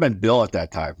been Bill at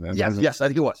that time. Yes, I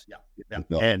think it was. Yeah.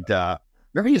 And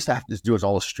remember, he used to have to do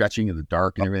all the stretching in the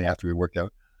dark and everything after we worked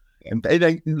out. And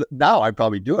now I'd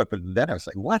probably do it, but then I was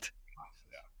like, what?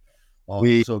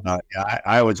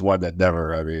 I was one that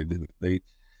never. I mean,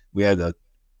 we had to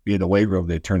be in the weight room.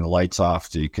 They turn the lights off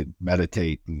so you could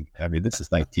meditate. And I mean, this is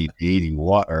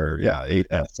 1981 or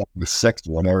 76,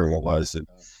 whatever it was. And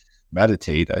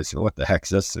meditate. I said, what the heck's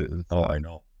this? Oh, I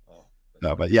know.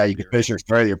 No, but yeah, you could picture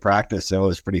starting your practice. It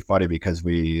was pretty funny because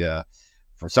we,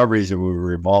 for some reason, we were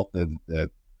revolted that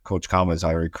Coach Conley's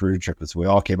on a recruiting trip, so we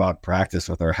all came out and practiced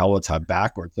with our helmets on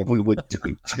backwards. And we would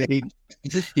do change.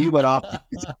 He went off.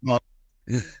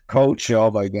 Coach,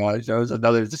 oh my gosh, that was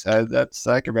another.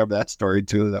 I can remember that story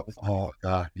too. That was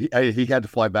God. He had to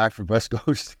fly back from West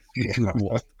Coast.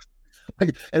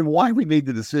 And why we made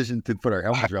the decision to put our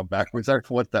helmets around backwards, I don't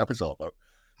know what that was all about.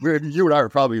 You and I were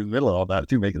probably in the middle of all that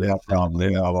too, making that.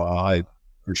 I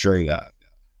for sure that.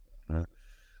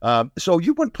 So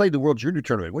you went and played the World Junior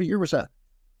Tournament. What year was that?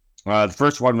 The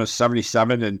first one was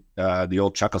 77 in the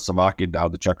old Czechoslovakia,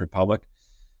 down the Czech Republic.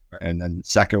 And then the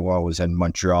second one was in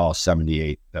Montreal,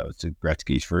 78. That was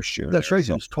Gretzky's first year. That's right.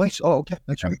 So it was twice. Oh, okay.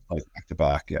 That's right. Back to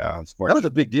back. Yeah. That was a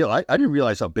big deal. I didn't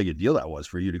realize how big a deal that was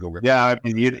for you to go. Yeah. I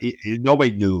mean,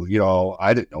 nobody knew,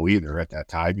 I didn't know either at that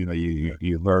time.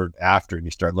 You learn after and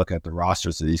you start looking at the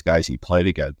rosters of these guys he played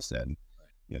against, and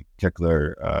in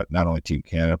particular, not only Team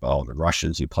Canada, but all the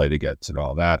Russians he played against and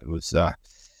all that. It was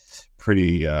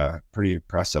pretty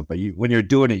impressive. But when you're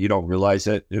doing it, you don't realize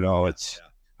it.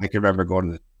 I can remember going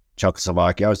to the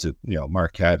Czechoslovakia. I was at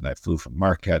Marquette, and I flew from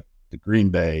Marquette to Green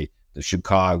Bay to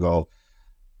Chicago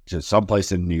to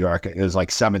someplace in New York. It was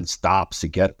like 7 stops to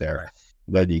get there.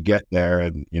 Then you get there,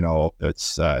 and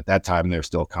it's at that time they're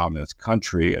still a communist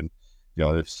country, and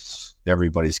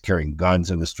everybody's carrying guns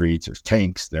in the streets. There's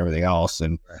tanks and everything else,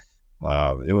 and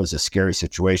it was a scary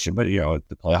situation. But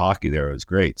to play hockey there was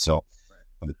great. So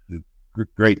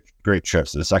great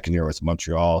trips. The second year was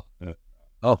Montreal.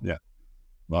 Oh yeah.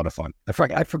 A lot of fun. I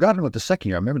forgot about the second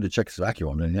year. I remember the Czechoslovakia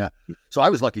one. And yeah. So I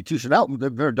was lucky too. So now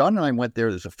Don and I went there.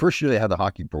 Was the first year they had the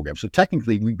hockey program. So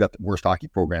technically we got the worst hockey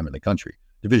program in the country,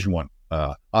 Division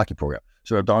I hockey program.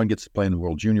 So Don gets to play in the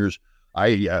World Juniors.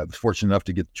 I was fortunate enough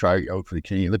to get to try out for the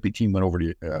Canadian Olympic team. Went over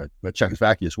to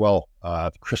Czechoslovakia as well.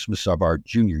 Christmas of our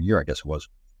junior year, I guess it was.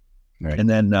 Right. And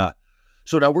then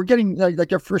so now we're getting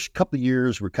like our first couple of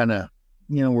years. We're kind of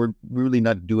we're really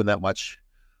not doing that much.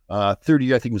 Third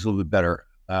year I think was a little bit better.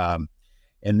 And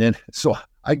then, so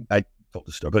I told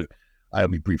this story, but I'll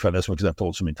be brief on this one because I've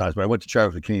told it so many times, but I went to try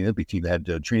out for the Canadian Olympic team. They had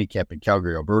a training camp in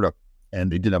Calgary, Alberta,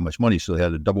 and they didn't have much money. So they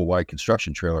had a double wide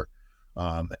construction trailer.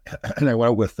 And I went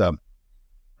out with, I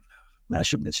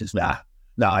shouldn't mention this.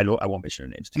 I won't mention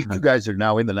their names. Two guys are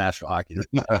now in the National Hockey.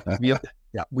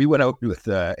 We went out with,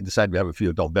 and decided to have a few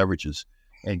adult beverages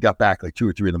and got back like 2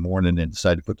 or 3 in the morning and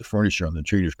decided to put the furniture on the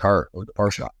trainer's car or the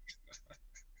par shop.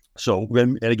 So,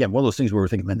 and again, one of those things where we're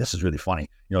thinking, man, this is really funny.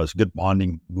 It's a good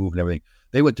bonding move and everything.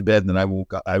 They went to bed, and then I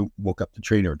woke up the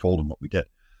trainer and told him what we did,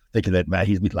 thinking that, man,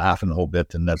 he'd be laughing the whole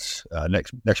bit. And that's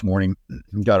next morning,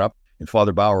 he got up, and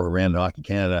Father Bauer ran to Hockey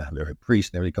Canada, the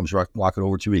priest, and everybody comes walking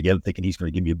over to me again, thinking he's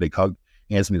going to give me a big hug,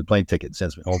 hands me the plane ticket, and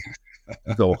sends me home.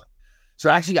 So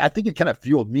actually, I think it kind of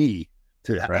fueled me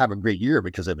to have a great year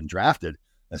because I've been drafted.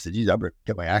 I said, geez, I better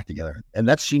get my act together. And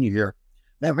that's senior year.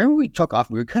 Now, remember we took off,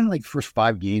 we were kind of like the first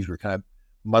 5 games, we were kind of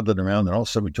muddling around, and all of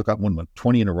a sudden we took off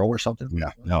 20 in a row or something.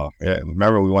 Yeah, no. Yeah.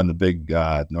 Remember we won the big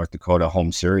North Dakota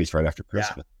home series right after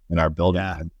Christmas in our building.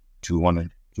 Yeah.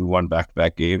 2-1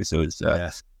 back-to-back games. So it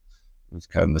was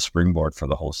kind of the springboard for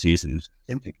the whole season.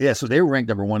 So they were ranked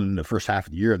number 1 in the first half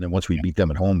of the year, and then once we beat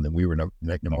them at home, then we were number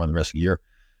 1 the rest of the year.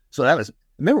 So that was,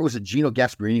 remember it was Gino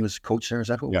Gasparini was coach there, is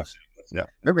that who it was? Yeah.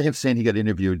 Remember him saying he got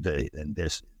interviewed, and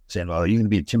there's saying, well, you're going to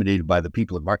be intimidated by the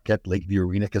people at Marquette Lakeview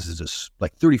Arena because it's this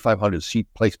like 3,500 seat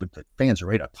place, but the fans are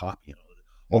right on top,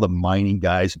 all the mining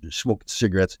guys, and they're smoking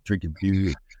cigarettes, drinking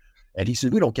beer. And he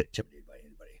said, we don't get intimidated by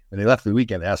anybody. And they left the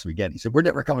weekend, asked him again. He said, we're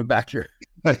never coming back here.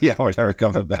 Yeah, we're never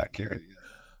coming back here.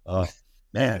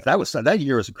 Man, that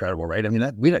year was incredible, right? I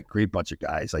mean, we had a great bunch of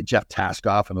guys like Jeff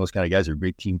Taskoff and those kind of guys are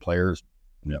great team players.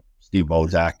 Steve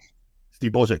Bozak,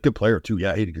 good player too.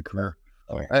 Yeah, he had a good career.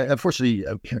 Unfortunately,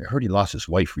 I heard he lost his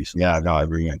wife recently. Yeah, no,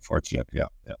 really unfortunate. Yeah.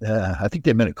 I think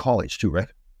they met in college too, right?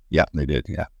 Yeah, they did.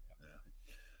 Yeah.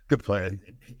 Good player.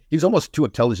 He was almost too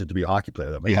intelligent to be a hockey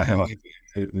player.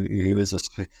 He was.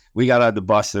 We got on the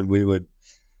bus and we would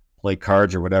play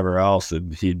cards or whatever else,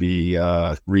 and he'd be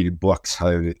reading books.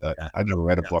 I never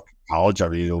read a book in college. I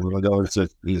mean,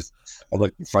 he's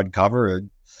like the front cover, and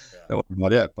that wasn't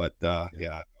about it. But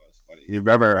yeah. You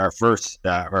remember our first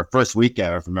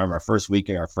weekend? I remember our first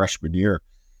weekend, our freshman year.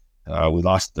 We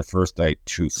lost the first night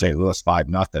to St. Louis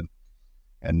 5-0,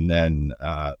 and then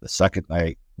the second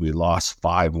night we lost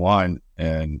 5-1,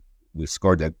 and we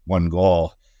scored that 1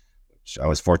 goal, which I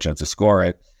was fortunate to score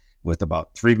it with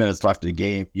about 3 minutes left in the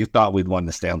game. You thought we'd won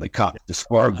the Stanley Cup to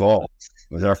score a goal.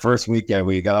 It was our first weekend.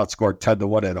 We got outscored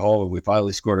 10-1 at home, and we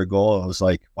finally scored a goal. It was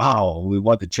like, wow, we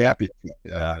won the championship.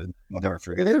 I'll never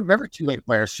forget. I remember too late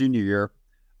by our senior year.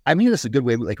 I mean, it's a good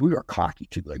way. Like we were cocky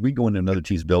too. Like we go into another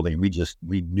team's building, and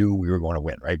we knew we were going to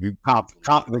win, right?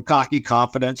 Cocky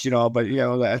confidence, But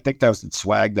I think that was the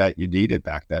swag that you needed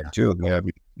back then too. Yeah,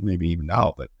 maybe even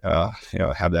now, but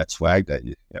have that swag that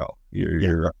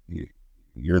you're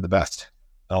the best.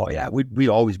 Oh yeah, we'd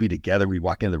always be together. We'd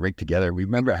walk into the rink together. We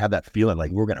remember I had that feeling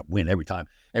like we're going to win every time,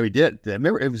 and we did. I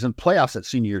remember it was in playoffs that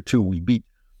senior year too. Who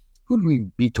did we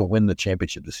beat to win the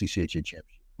championship, the CCHA championship?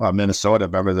 Minnesota.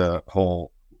 Remember the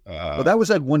whole Well, that was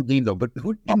that one game though. But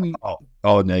who?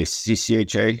 Nice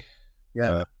CCHA.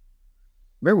 Yeah.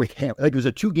 Remember we can't. Like it was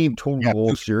a 2-game total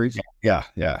goal series. Yeah.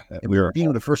 And we were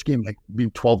being the first game like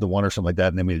being 12-1 or something like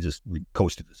that, and then we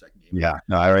coasted the second game. Yeah.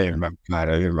 No, I don't even remember. I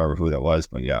don't even remember who that was,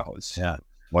 but yeah, it was. Yeah.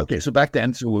 Okay, so back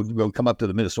then, so we'll come up to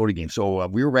the Minnesota game. So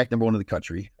we were ranked number 1 in the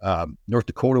country. North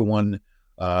Dakota won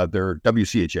their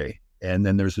WCHA, and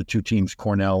then there's the 2 teams,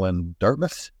 Cornell and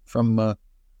Dartmouth from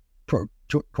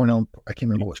Cornell. I can't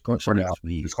remember what was Cornell.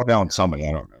 It's Cornell and somebody.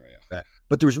 I don't remember. Yeah.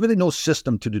 But there was really no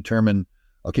system to determine,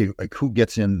 okay, like who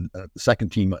gets in the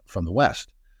second team from the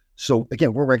West. So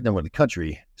again, we're ranked number 1 in the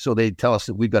country. So they tell us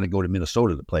that we've got to go to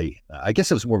Minnesota to play. I guess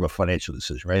it was more of a financial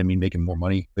decision, right? I mean, making more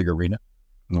money, bigger arena.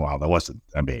 Well, that wasn't.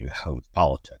 I mean, it was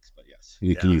politics, but yes,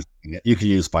 you can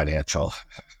use financial.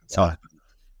 So,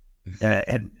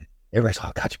 and everybody's like,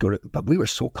 "Oh, God, you go to." But we were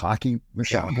so cocky. We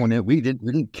were going in. We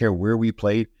didn't care where we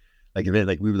played. Like we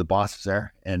were the bosses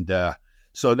there. And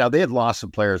so now they had lost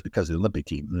some players because of the Olympic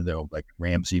team. You know, like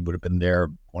Ramsey would have been there,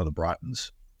 one of the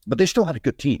Broughtons, but they still had a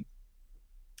good team.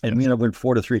 And we ended up winning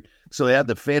 4-3. So they had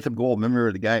the phantom goal.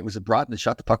 Remember the guy? It was a Broughton that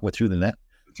shot the puck, went through the net.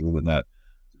 Through the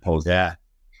net.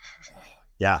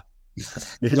 Yeah.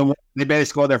 They basically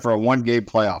scored there for a 1-game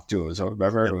playoff too. So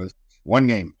remember, it was 1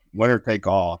 game, winner take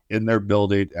all in their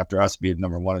building after us being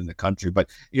number 1 in the country. But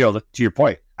to your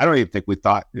point, I don't even think we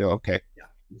thought, okay,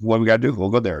 what we got to do? We'll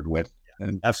go there and win.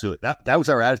 And absolutely, that was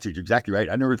our attitude. You're exactly right.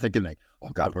 I never thinking like, oh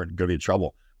God, we're going to be in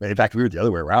trouble. But in fact, we were the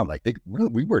other way around. Like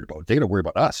we worried about. They got to worry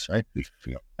about us, right?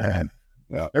 And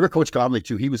remember Coach Comley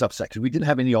too. He was upset because we didn't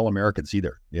have any All-Americans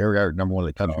either. They were our number 1 in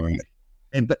the country.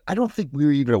 But I don't think we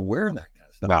were even aware of that kind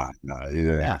of stuff. No,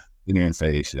 you didn't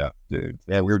face, dude.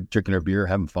 Yeah, we were drinking our beer,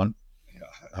 having fun.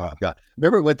 God,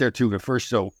 remember we went there too. At first,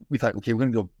 so we thought, okay, we're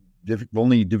going to go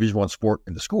only Division I sport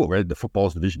in the school, right? The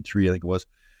football's Division III, I think it was,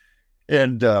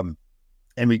 and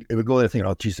we would go there thinking,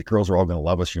 oh, geez, the girls are all going to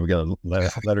love us. We got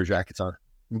leather jackets on.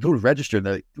 We go to register, and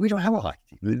they're like, we don't have a hockey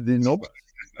team. They didn't know about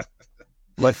us.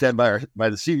 But then by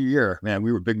the senior year, man,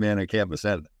 we were big man on campus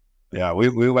then. Yeah,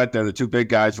 we went there. The 2 big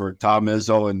guys were Tom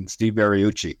Izzo and Steve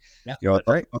Mariucci. Yeah,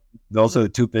 right. Those are the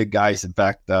 2 big guys. In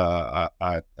fact, I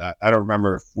don't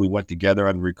remember if we went together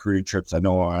on recruiting trips. I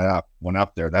know when I went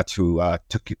up there. That's who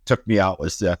took me out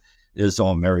was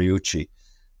Izzo and Mariucci.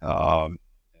 And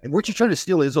weren't you trying to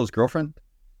steal Izzo's girlfriend?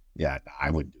 Yeah, I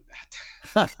wouldn't do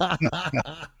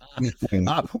that.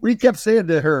 We kept saying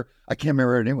to her, I can't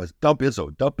remember her name was Dump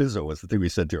Izzo. Dump Izzo was the thing we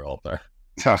said to her all the time.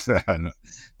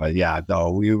 But yeah,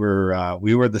 no, we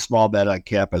were the small bet on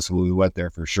campus when we went there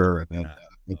for sure, and then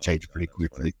it changed pretty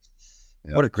quickly.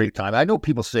 What a great time! I know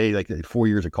people say like 4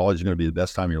 years of college is going to be the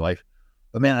best time of your life,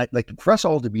 but man, for us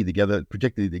all to be together,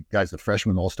 particularly the guys, the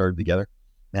freshmen all started together.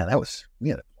 Man, that was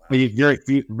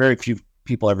very few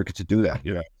people ever get to do that.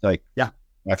 Like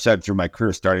I've said through my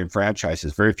career starting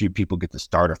franchises, very few people get to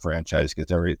start a franchise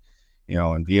because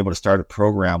and be able to start a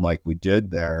program like we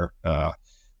did there.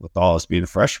 With all us being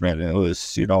freshmen, it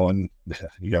was,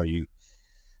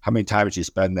 how many times you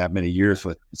spend that many years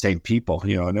with the same people,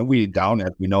 and then we down as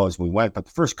we know as we went, but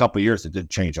the first couple of years, it didn't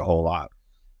change a whole lot.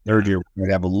 Third year, we're going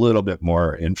to have a little bit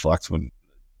more influx when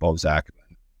Bozak.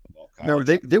 No,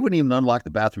 they wouldn't even unlock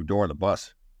the bathroom door on the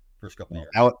bus first couple of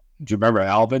years. Do you remember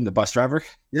Alvin, the bus driver?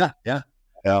 Yeah.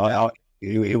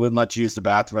 He wouldn't let you use the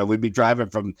bathroom. We'd be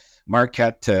driving from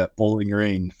Marquette to Bowling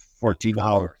Green 14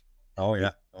 hours. Oh,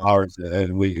 yeah. Hours,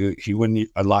 and he wouldn't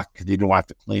unlock because he didn't want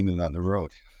to clean it on the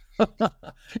road. I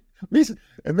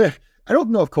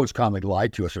don't know if Coach Conley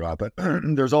lied to us or not, but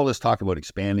there's all this talk about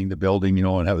expanding the building,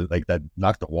 and have like that,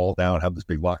 knock the wall down, have this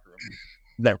big locker room.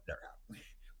 Never.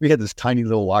 We had this tiny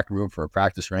little locker room for a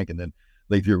practice rink, and then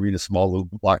Lakeview Arena, small little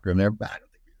locker room there. But I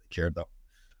don't think we really cared though.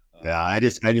 Yeah, I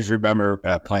just remember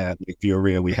playing at Lakeview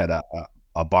Arena. We had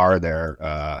a bar there,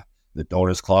 the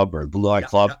Donors Club or Blue Line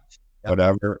Club.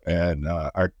 Whatever, and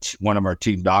one of our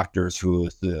team doctors who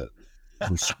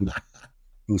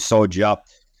sewed you up.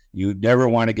 You never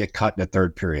want to get cut in the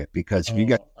third period because if you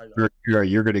get third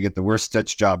period, you're going to get the worst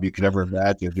stitch job you could ever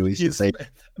imagine. He used to say,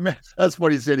 man, that's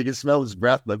what he said. He can smell his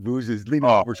breath, like booze. He's leaning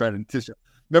over trying to tissue.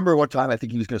 Remember one time I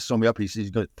think he was going to sew me up. He said he's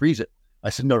going to freeze it.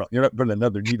 I said, no, you're not putting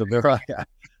another needle there.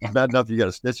 Bad enough you got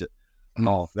to stitch it.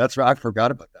 Oh, that's right. I forgot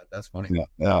about that. That's funny.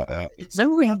 Yeah.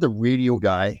 Remember we had the radio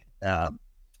guy.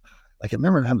 I can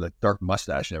remember having the dark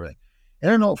mustache and everything.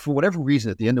 And I don't know, for whatever reason,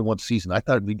 at the end of one season, I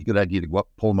thought it'd be a good idea to go up,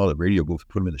 pull him out of the radio booth,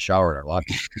 put him in the shower in our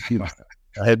locker.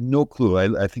 I had no clue.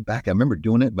 I think back, I remember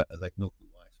doing it, but I was like, no clue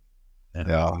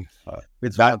why.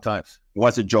 It's bad times. It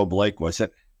wasn't Joe Blake, was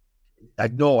it?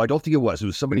 No, I don't think it was. It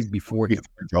was somebody before him.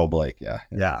 Joe Blake, yeah.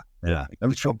 That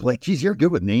was Joe Blake. Geez, you're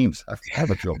good with names. I forgot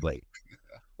about Joe Blake.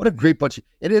 What a great bunch. It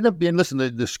ended up being, listen,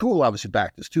 the school obviously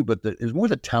backed us too, but it was more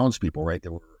the townspeople, right?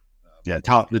 That were,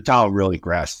 the town really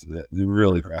grasped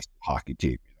the hockey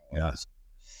team. Yes.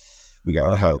 We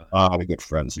got a lot of good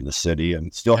friends in the city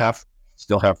and still have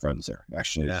friends there,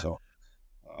 actually. Yeah. So,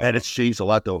 and it's changed a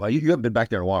lot, though. You haven't been back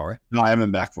there in a while, right? No, I haven't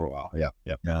been back for a while. Yeah.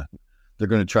 They're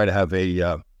going to try to have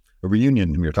a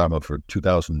reunion we were talking about for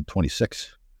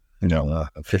 2026. A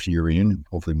 50-year reunion.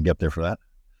 Hopefully, we can get there for that.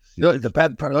 The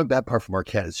bad part for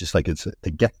Marquette is just like it's to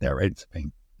get there, right? It's a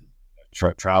pain.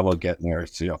 Travel getting there.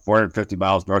 It's 450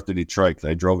 miles north of Detroit.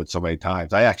 I drove it so many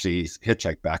times. I actually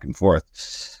hitchhiked back and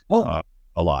forth a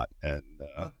lot. And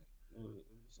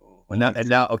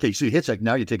now, okay, so you hitchhike.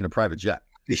 Now you're taking a private jet.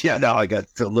 Yeah, now I got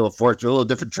a little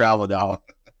different travel now.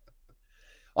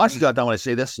 Honestly, Don, when I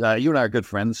say this, you and I are good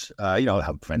friends. You know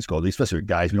how friends go, especially with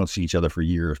guys. We don't see each other for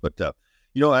years, but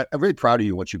I'm really proud of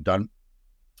you, what you've done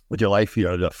with your life.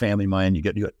 The family mind. You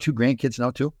got 2 grandkids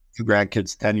now too. 2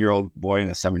 grandkids, 10-year-old boy and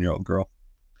a 7-year-old girl.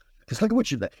 Because look at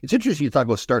what it's interesting. You talk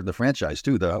about starting the franchise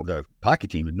too, the hockey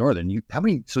team in Northern. How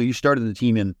many? So you started the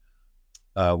team in,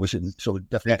 was it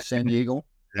definitely San Diego,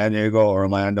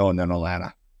 Orlando, and then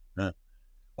Atlanta.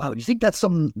 Wow, do you think that's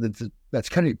something that's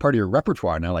kind of part of your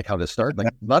repertoire now, like how to start? Like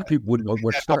a lot of people wouldn't know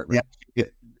where to start. Right? Yeah.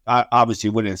 Obviously,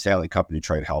 wouldn't Stanley Company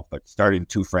tried help, but starting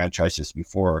 2 franchises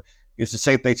before, it's the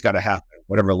same thing's got to happen.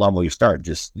 Whatever level you start,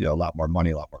 just a lot more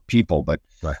money, a lot more people. But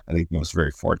right. I think I was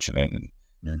very fortunate, and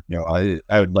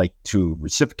I would like to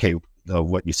reciprocate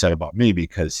what you said about me,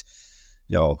 because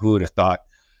who would have thought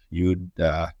you'd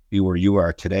be where you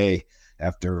are today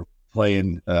after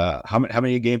playing how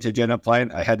many games did you end up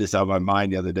playing? I had this on my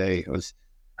mind the other day. It was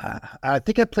I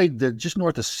think I played just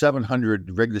north of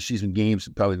 700 regular season games,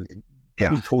 probably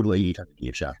totally 800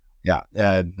 games. Yeah,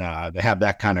 and to have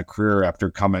that kind of career after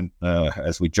coming,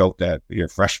 as we joked, at your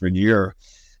freshman year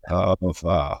of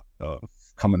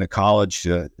coming to college,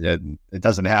 it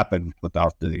doesn't happen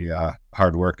without the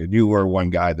hard work. And you were one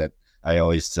guy that I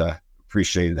always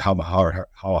appreciated how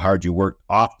hard you worked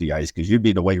off the ice, because you'd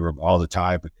be in the weight room all the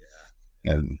time,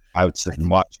 and I would sit and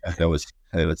watch. It was,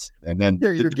 and then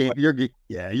your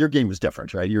game was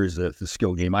different, right? Yours is the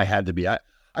skill game. I had to be. I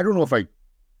don't know if I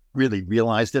really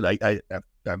realized it.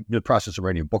 I'm in the process of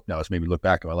writing a book now. It's made me look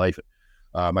back at my life.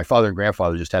 My father and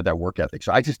grandfather just had that work ethic,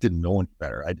 so I just didn't know any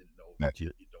better. I didn't know that you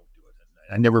don't do it.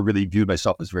 And I never really viewed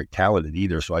myself as very talented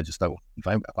either. So I just thought, if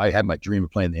I had my dream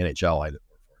of playing the NHL, I didn't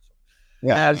work for it. So,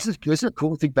 yeah, isn't it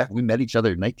cool to think back? We met each other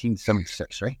in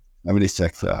 1976, right?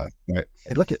 76. Right. Hey,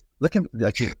 look at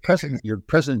like you're president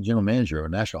and general manager of a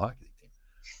national hockey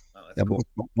team. Cool.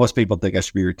 Most people think I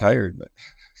should be retired,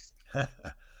 but.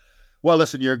 Well,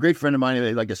 listen, you're a great friend of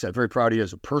mine. Like I said, very proud of you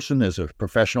as a person, as a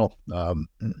professional.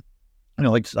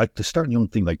 Like to start your own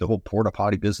thing, like the whole porta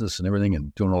potty business and everything,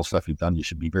 and doing all the stuff you've done. You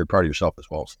should be very proud of yourself as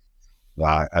well.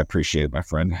 Well, I appreciate it, my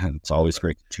friend, and it's always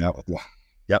great to chat with you.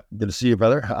 Yep, good to see you,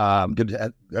 brother.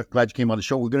 Glad you came on the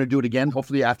show. We're going to do it again.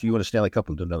 Hopefully, after you win a Stanley Cup,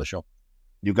 we'll do another show.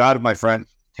 You got it, my friend.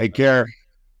 Take care.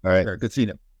 All right. Sure, good seeing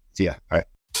you. See ya. All right.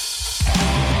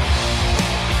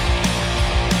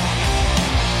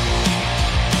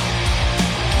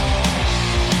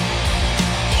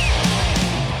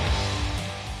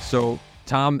 So,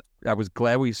 Tom, I was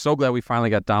so glad we finally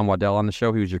got Don Waddell on the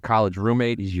show. He was your college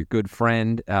roommate. He's your good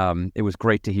friend. It was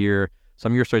great to hear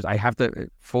some of your stories. I have to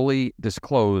fully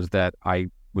disclose that I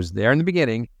was there in the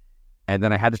beginning, and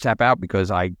then I had to tap out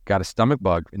because I got a stomach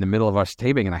bug in the middle of us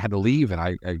taping, and I had to leave.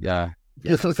 And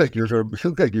it looks like you're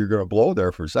gonna blow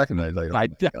there for a second.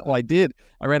 I did.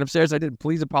 I ran upstairs. I did.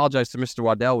 Please apologize to Mr.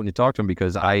 Waddell when you talked to him,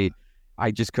 because I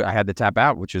had to tap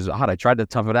out, which is odd. I tried to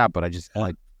tough it out, but I just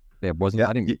it wasn't. Yeah,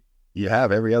 I didn't. You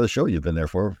have every other show you've been there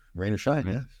for, rain or shine.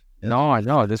 Yeah. No, I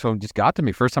know. This one just got to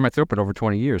me. First time I threw up in over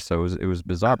 20 years, so it was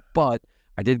bizarre. But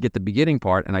I did get the beginning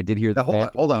part, and I did hear that.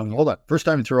 Hold on. First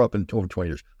time you threw up in over 20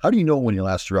 years. How do you know when you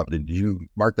last threw up? Did you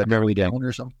mark that down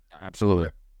or something? Absolutely.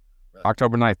 Right.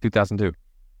 October 9th, 2002.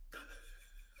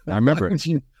 I remember it.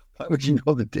 Why would you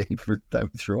know the date for the time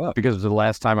you threw up? Because it was the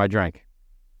last time I drank.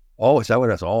 Oh, is that what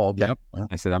that's all? Yep.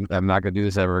 I said, I'm not going to do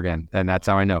this ever again. And that's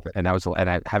how I know. And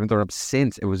I haven't thrown up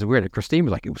since. It was weird. Christine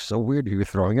was like, it was so weird you were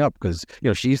throwing up, because,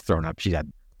 she's thrown up. She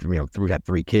had, we had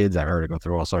 3 kids. I heard her go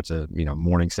through all sorts of,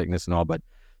 morning sickness and all, but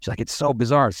she's like, it's so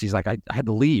bizarre. She's like, I had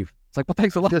to leave. It's like, well,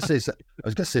 thanks a lot. I was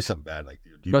going to say something bad. Like,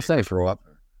 do you make throw up?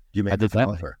 Do you make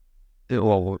throw up?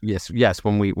 Well, yes.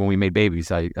 When we made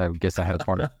babies, I guess I had a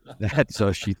part of that.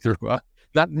 So she threw up.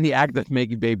 Not in the act of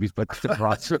making babies, but the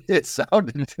process. It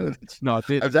sounded too. No, it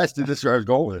did. I was asking this where I was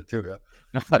going with it too.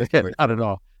 Not at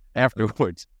all.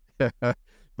 Afterwards.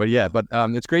 But yeah,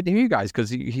 it's great to hear you guys because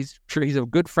he's a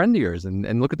good friend of yours,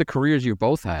 and look at the careers you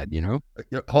both had.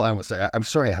 Hold on one second. I'm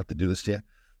sorry I have to do this to you,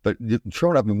 but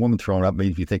woman throwing up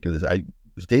made me think of this. I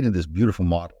was dating this beautiful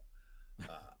model.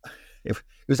 It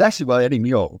was actually by Eddie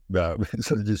Mio,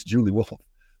 so this Julie Wolf,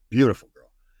 beautiful girl,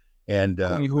 and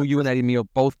who you and Eddie Mio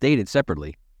both dated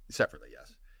separately. Separately,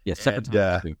 yes. Yeah, separate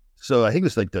times too. So I think it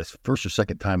was like the first or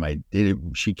second time I dated.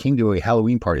 She came to a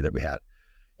Halloween party that we had.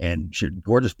 And she had a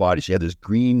gorgeous body. She had this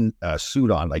green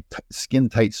suit on, like skin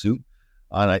tight suit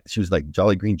on. She was like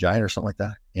Jolly Green Giant or something like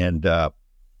that. And oh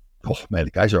man,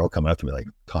 the guys are all coming up to me like,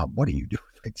 Tom, what are you doing?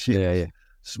 Like, she's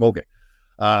smoking.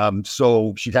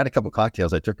 So she'd had a couple of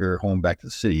cocktails. I took her home back to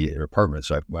the city, her apartment.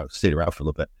 So I stayed around for a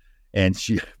little bit. And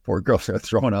she, poor girl, started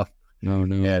throwing up. No.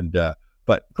 And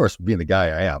but of course, being the guy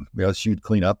I am, she would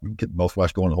clean up, get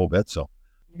mouthwash going the whole bit. So.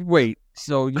 Wait,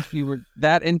 so you were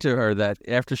that into her that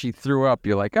after she threw up,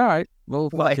 you're like, all right, well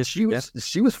she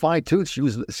was fine too. She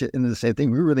was into the same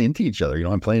thing. We were really into each other.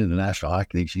 I'm playing in the National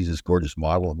Hockey League. She's this gorgeous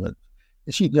model, but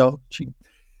she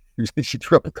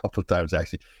threw up a couple of times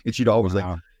actually, and she'd always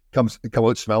like come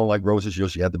out smelling like roses.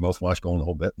 She had the mouthwash going the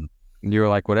whole bit, and you were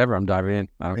like, whatever, I'm diving in.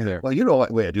 I don't care. Well, you know what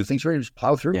way I do things. Ready to just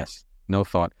plow through. Yes, no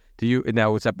thought. Do you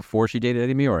now? Was that before she dated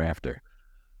Eddie Mio or after?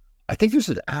 I think this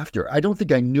is after. I don't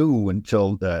think I knew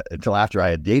until after I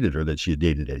had dated her that she had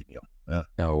dated Eddie Mio.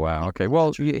 Oh wow. Okay.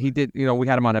 Well, he did. We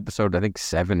had him on episode I think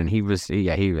 7, and he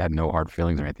had no hard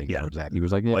feelings or anything. Yeah. He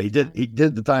was like, yeah. Well, he did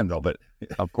at the time though, but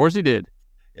of course he did.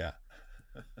 Yeah.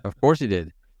 Of course he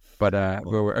did. But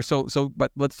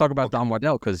but let's talk about Don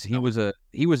Waddell because he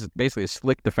was basically a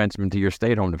slick defenseman to your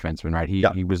stay-at-home defenseman, right?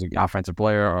 He was an offensive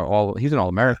player. He's an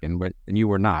All-American, and you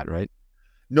were not, right?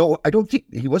 No, I don't think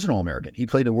he was an All-American. He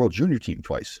played in the World Junior team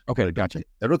twice. Okay, gotcha.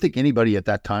 I don't think anybody at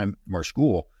that time from our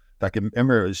school. In fact, I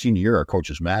remember senior year, our coach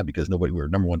was mad because we were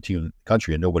number one team in the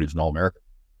country and nobody was an All-American.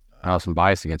 I have some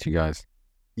bias against you guys.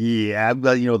 Yeah,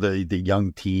 well, the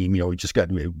young team. We just got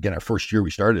again our first year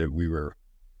we started. We were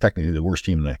technically the worst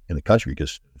team in the country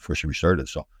because the first year we started.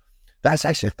 So that's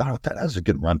actually I thought that was a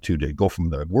good run too to go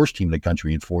from the worst team in the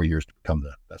country in 4 years to become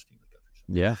the best team.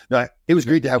 Yeah. No, it was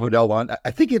great to have Waddell on.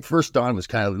 I think at first Don was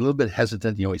kind of a little bit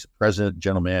hesitant. He's the president,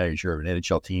 general manager of an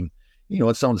NHL team.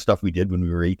 And some of the stuff we did when we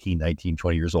were 18, 19,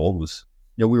 20 years old was,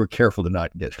 we were careful to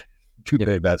not get too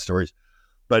many bad stories.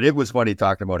 But it was funny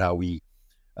talking about how we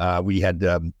had,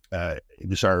 it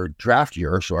was our draft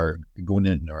year. So going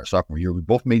into our sophomore year, we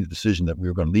both made the decision that we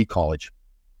were going to leave college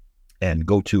and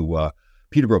go to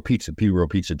Peterborough Pizza. Peterborough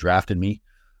Pizza drafted me.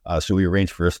 So we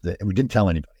arranged for us and we didn't tell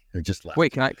anybody. They just left.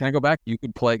 Wait, can I go back? You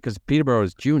could play because Peterborough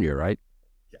is junior, right?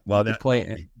 Yeah. Well,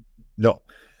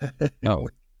 no,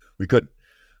 we couldn't.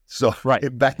 So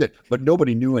back then, but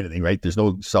nobody knew anything, right? There's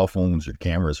no cell phones or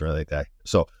cameras or anything like that.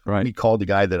 So we called the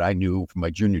guy that I knew from my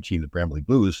junior team, the Bramley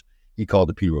Blues. He called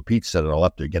the Peterborough Pizza, set it all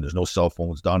up there. Again, there's no cell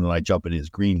phones. Don and I jump in his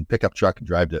green pickup truck and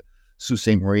drive to Sault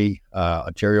Ste. Marie,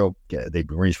 Ontario. They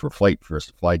arranged for a flight for us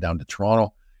to fly down to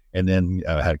Toronto, and then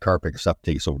had a car pick us up,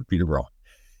 take us over to Peterborough.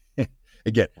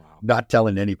 Again, not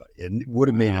telling anybody. And it would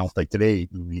have made us, like today,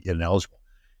 ineligible.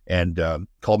 And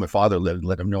called my father,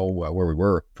 let him know where we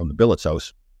were from the Billett's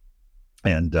house.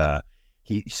 And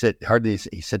he said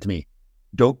to me,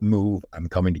 "Don't move. I'm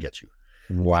coming to get you."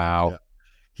 Wow.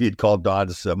 He had called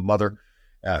Don's mother,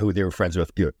 who they were friends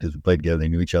with because we played together. They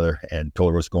knew each other and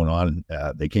told her what's going on.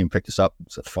 They came and picked us up.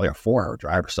 It's a 4-hour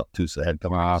drive or something too. So they had to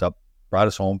come pick us up, brought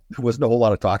us home. There wasn't a whole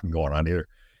lot of talking going on either.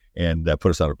 And put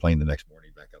us on a plane the next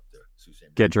morning back up to Sault Ste.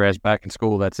 Marie. Get your ass back in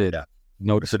school. That's it. Yeah.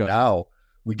 No So now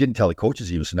we didn't tell the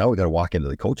coaches even. So now we got to walk into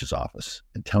the coach's office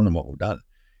and tell them what we've done.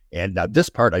 And now this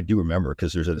part I do remember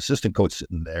because there's an assistant coach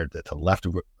sitting there at the left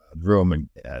of the room, and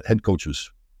head coach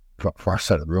was far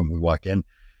side of the room. We walk in,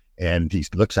 and he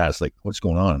looks at us like, "What's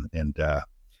going on?" And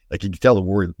like you can tell the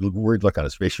worried look on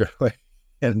his face right away.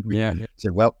 And we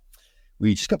said, "Well,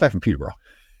 we just got back from Peterborough."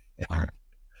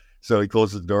 So he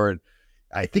closes the door, and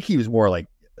I think he was more like.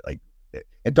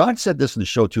 And Don said this in the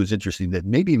show too. It's interesting that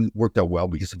maybe it worked out well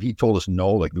because if he told us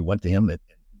no, like we went to him, that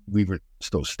we were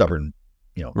still stubborn,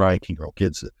 19-year-old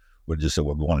kids that would just say,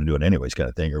 "Well, we want to do it anyways," kind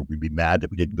of thing, or we'd be mad that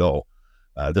we didn't go.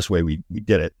 This way, we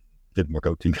did it. Didn't work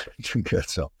out too good.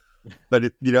 So,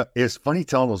 but it's funny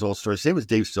telling those old stories. Same as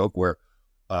Dave Silk, where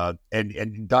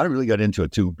and Don really got into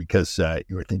it too because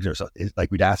you were thinking to yourself,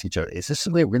 like we'd ask each other, "Is this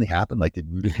something that really happened? Like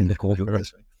did we do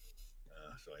this?"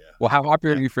 Well, how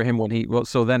popular are you for him when he? Well,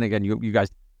 so then again, you guys,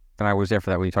 and I was there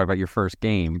for that when you talked about your first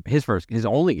game, his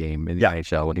only game in the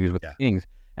NHL when he was with the Kings,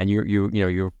 and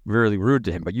you're really rude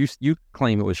to him, but you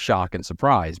claim it was shock and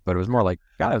surprise, but it was more like,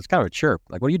 God, it was kind of a chirp.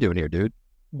 Like, what are you doing here, dude?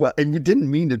 Well, and you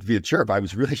didn't mean it to be a chirp. I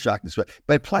was really shocked this way.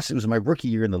 But plus, it was my rookie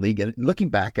year in the league. And looking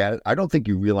back at it, I don't think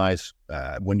you realize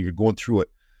when you're going through it,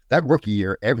 that rookie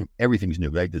year, everything's new.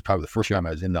 Right? It's probably the first time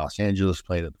I was in Los Angeles,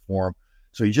 playing at the Forum.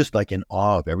 So you're just like in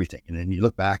awe of everything. And then you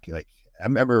look back, like, I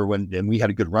remember and we had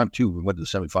a good run too. We went to the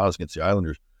semifinals against the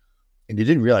Islanders. And you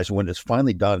didn't realize when it's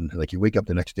finally done, like you wake up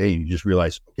the next day and you just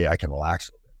realize, okay, I can relax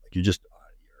a little bit. Like you just,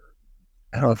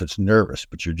 I don't know if it's nervous,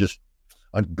 but you're just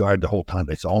on guard the whole time.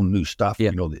 It's all new stuff.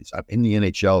 Yeah. You know, I'm in the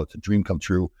NHL. It's a dream come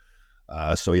true.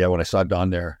 So yeah, when I saw Don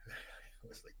there, I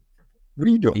was like, what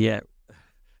are you doing? Yeah.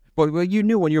 Well, you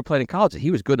knew when you were playing in college that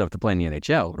he was good enough to play in the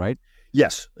NHL, right?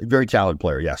 Yes. A very talented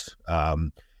player. Yes.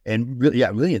 And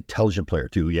really intelligent player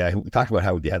too. Yeah. We talked about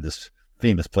how we had this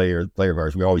famous player of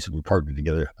ours. We always were partnered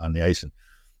together on the ice, and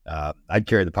I'd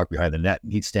carry the puck behind the net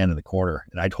and he'd stand in the corner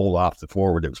and I'd hold off the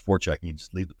forward that was forechecking and he'd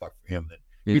just leave the puck for him. And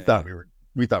we thought we were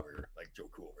like Joe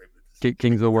Cool, right?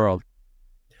 Kings of the world.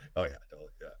 Oh yeah, totally.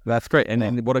 Yeah. That's great.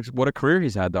 And what a career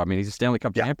he's had though. I mean, he's a Stanley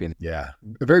Cup champion. Yeah.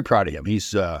 Very proud of him.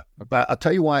 He's I'll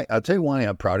tell you why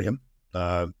I'm proud of him.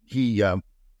 So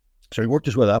he worked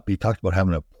his way up. He talked about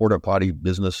having a porta potty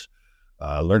business,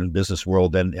 learning the business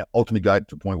world, then ultimately got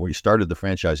to the point where he started the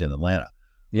franchise in Atlanta.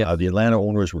 Yeah. The Atlanta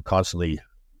owners were constantly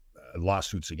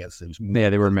lawsuits against him. Yeah,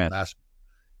 they were mad.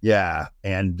 Yeah.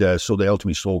 And so they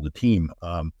ultimately sold the team.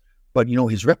 But, you know,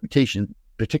 his reputation,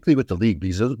 particularly with the league,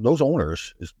 because those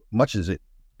owners, as much as it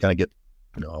kind of get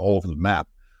all over the map,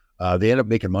 they end up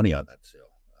making money on that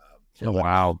sale.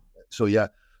 Wow. So, yeah.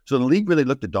 So the league really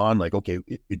looked at Don like, okay,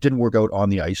 it didn't work out on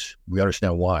the ice. We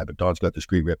understand why, but Don's got this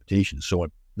great reputation. So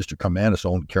when Mr. Kamanis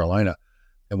owned Carolina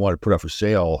and wanted to put up for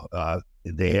sale,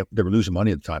 they were losing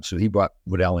money at the time. So he brought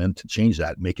Waddell in to change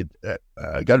that, make it,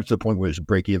 got it to the point where it was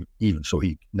break even. So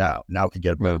he now can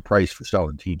get a better price for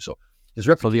selling the team. So his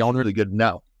reputation is really good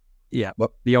now. Yeah,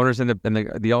 the owners in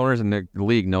the owners in the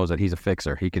league knows that he's a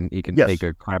fixer. He can take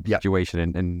a crap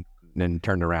situation and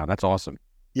turn it around. That's awesome.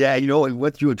 Yeah, you know,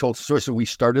 what you had told the story. So we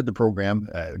started the program,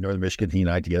 Northern Michigan, he and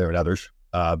I together and others.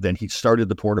 Then he started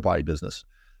the porta potty business.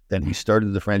 Then he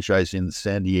started the franchise in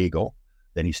San Diego.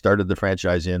 Then he started the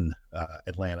franchise in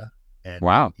Atlanta. And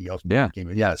wow. He also came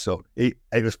in. Yeah. So it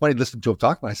was funny listening to him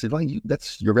talk. I said, well,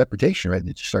 that's your reputation, right?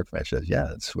 That you start franchise. Yeah,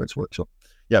 that's what's worked. So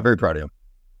yeah, very proud of him.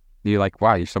 You're like,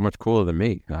 wow, you're so much cooler than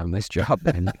me. Nice job,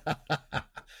 man.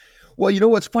 Well, you know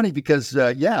what's funny because,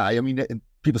 I mean,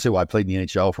 people say, well, I played in the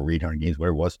NHL for 800 games,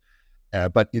 whatever it was.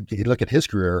 But you look at his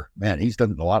career, man, he's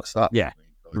done a lot of stuff. Yeah,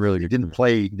 really good. He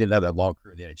didn't have that long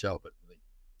career in the NHL,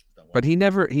 but he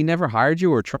never hired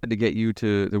you or tried to get you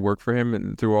to work for him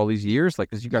and through all these years, like,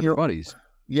 because you got buddies.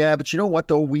 Yeah, but you know what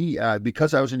though, we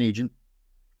because I was an agent,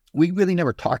 we really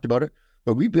never talked about it.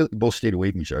 But we both stayed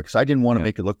away from each other because I didn't want to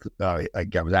make it look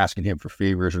like I was asking him for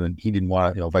favors, and then he didn't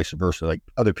want to, vice versa. Like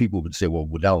other people would say, well,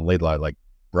 Waddell and Laidlaw are like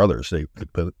brothers. They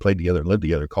played together and lived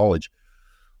together at college,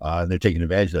 and they're taking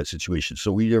advantage of that situation.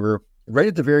 So we never, right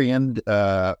at the very end,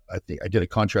 I think I did a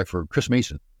contract for Chris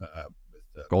Mason.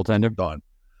 Goaltender? Don.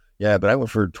 Yeah, but I went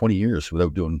for 20 years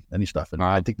without doing any stuff. And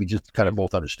I think we just kind of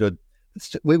both understood it's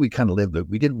the way we kind of lived.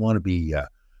 We didn't want to be...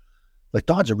 like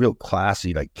Don's a real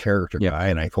classy, like character guy,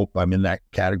 and I hope I'm in that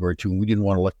category too. And we didn't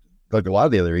want to like a lot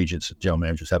of the other agents and general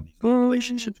managers have these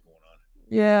relationships going on.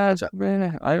 Yeah,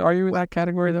 are you in that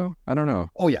category though? I don't know.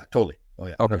 Oh yeah, totally. Oh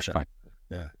yeah, okay, 100%. fine.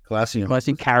 Yeah,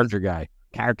 classy character guy.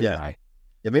 Guy.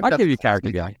 Yeah, maybe I'll give you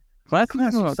character guy.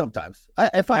 Classy sometimes.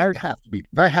 If I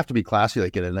have to be classy,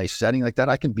 like in a nice setting like that,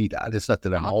 I can be that. It's not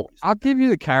that I'm always. I'll give you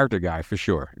the character guy for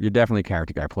sure. You're definitely a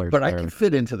character guy player. But I can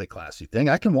fit into the classy thing.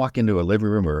 I can walk into a living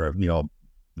room or a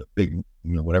big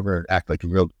whatever, act like a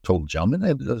real total gentleman.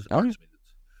 All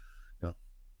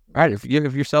right, if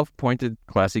you're self-appointed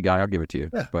classy guy, I'll give it to you.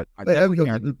 Yeah. But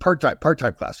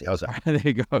part-time classy. How's that? There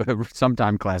you go.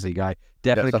 Sometime classy guy,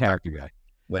 definitely character guy.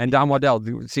 And Don Waddell,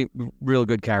 real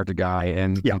good character guy,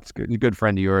 and it's a good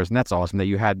friend of yours, and that's awesome that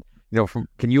you had. You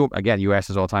ask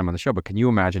this all the time on the show, but can you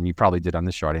imagine? You probably did on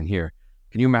this show. I didn't hear.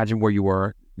 Can you imagine where you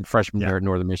were freshman year at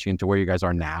Northern Michigan to where you guys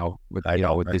are now with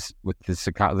this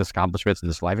accomplishments and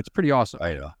this life? It's pretty awesome.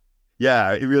 I know.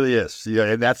 Yeah, it really is. Yeah,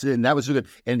 and that was good.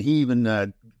 And he even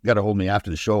got a hold of me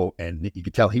after the show, and you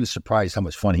could tell he was surprised how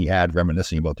much fun he had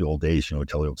reminiscing about the old days. Tell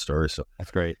the old stories. So that's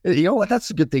great. You know what?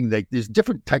 That's a good thing. Like, there's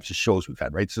different types of shows we've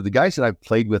had, right? So the guys that I've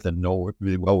played with and know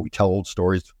really well, we tell old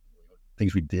stories,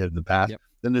 things we did in the past. Yep.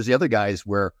 Then there's the other guys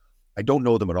where I don't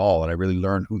know them at all, and I really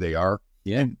learn who they are.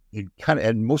 Yeah. And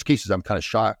in most cases, I'm kind of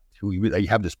shocked I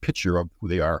have this picture of who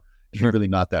they are. It's really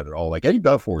not that at all. Like Eddie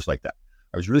Belfour was like that.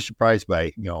 I was really surprised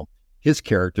by his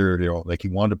character. Like he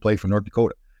wanted to play for North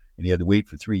Dakota, and he had to wait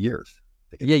for 3 years.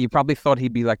 Yeah, you probably thought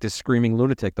he'd be like this screaming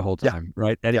lunatic the whole time,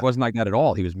 right? And it wasn't like that at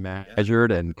all. He was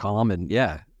measured and calm, and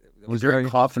it was a very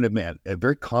confident man. A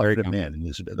very confident man.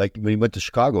 And like when he went to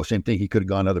Chicago, same thing. He could have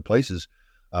gone other places,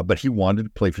 but he wanted to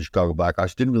play for Chicago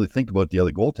Blackhawks. Didn't really think about the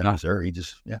other goaltenders there. He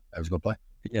just, I was going to play.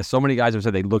 Yeah, so many guys have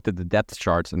said they looked at the depth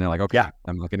charts and they're like, okay,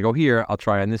 I'm not going to go here. I'll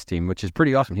try on this team, which is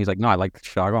pretty awesome. He's like, no, I like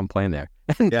Chicago. I'm playing there.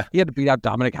 And he had to beat out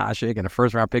Dominic Hasek and a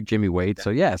first-round pick, Jimmy Wade.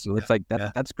 So it's like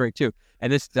that's great too.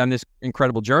 And on this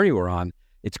incredible journey we're on,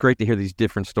 it's great to hear these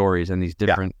different stories and these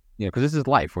different, because this is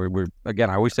life. We're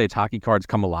again, I always say it's hockey cards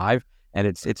come alive, and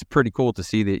it's pretty cool to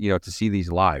see to see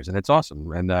these lives, and it's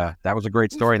awesome. And that was a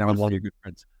great story, and that was one of your good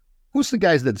friends. Who's the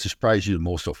guys that surprised you the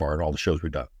most so far in all the shows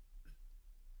we've done?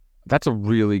 That's a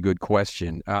really good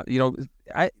question.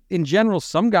 In general,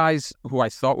 some guys who I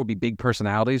thought would be big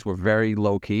personalities were very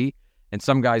low key, and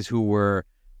some guys who were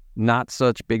not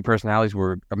such big personalities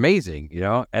were amazing.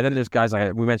 And then there's guys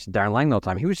like we mentioned Darren Lang all the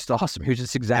time. He was just awesome. He was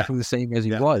just exactly the same as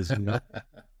he was.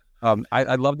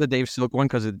 I love the Dave Silk one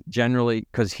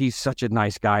because he's such a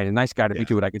nice guy and a nice guy to be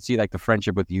to it. I could see like the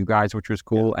friendship with you guys, which was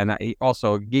cool. And I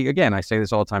also, again, I say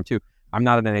this all the time too. I'm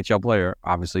not an NHL player,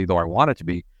 obviously, though I wanted to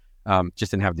be. Just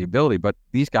didn't have the ability. But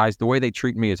these guys, the way they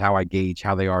treat me is how I gauge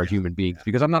how they are as human beings,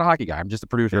 because I'm not a hockey guy. I'm just a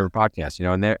producer of a podcast,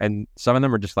 and some of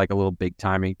them are just like a little big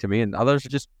timing to me, and others are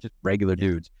just regular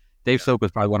dudes. Dave Silk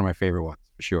was probably one of my favorite ones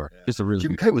for sure. Just a really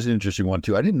Jim Kite was an interesting one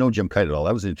too. I didn't know Jim Kite at all.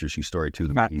 That was an interesting story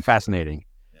too. Fascinating.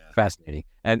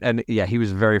 And he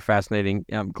was very fascinating.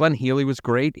 Glenn Healy was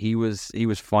great. He was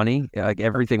funny. Like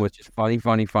everything was just funny.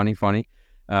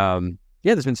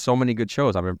 There's been so many good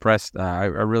shows. I'm impressed.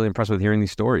 I'm really impressed with hearing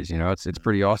these stories. It's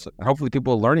pretty awesome. Hopefully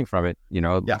people are learning from it.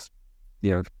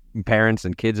 Parents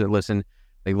and kids that listen,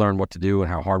 they learn what to do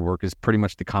and how hard work is pretty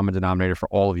much the common denominator for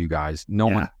all of you guys.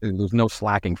 There's no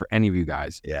slacking for any of you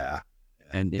guys. Yeah.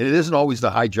 And it isn't always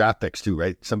the high draft picks too,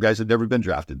 right? Some guys have never been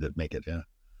drafted that make it. Yeah.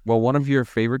 Well, one of your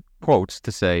favorite quotes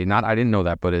to say, I didn't know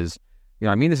that, but is,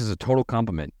 I mean this is a total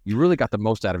compliment. You really got the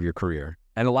most out of your career.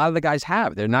 And a lot of the guys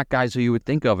have. They're not guys who you would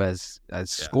think of as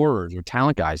scorers or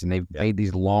talent guys, and they've made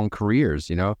these long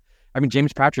careers, I mean,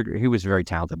 James Patrick, he was very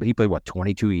talented, but he played,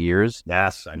 22 years?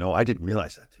 Yes, I know. I didn't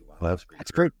realize that too. Wow,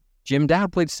 that's great. Jim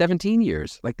Dowd played 17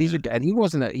 years. Like these are, and he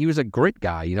was a grit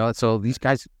guy, so these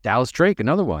guys, Dallas Drake,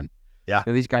 another one. Yeah.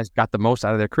 These guys got the most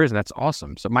out of their careers, and that's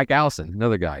awesome. So Mike Allison,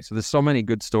 another guy. So there's so many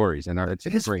good stories, and it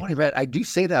is great. Funny, man. I do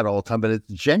say that all the time, but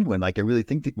it's genuine. Like I really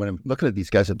think that when I'm looking at these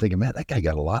guys, I'm thinking, man, that guy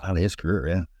got a lot out of his career.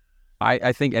 Yeah.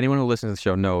 I think anyone who listens to the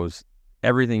show knows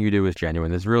everything you do is genuine.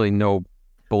 There's really no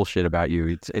bullshit about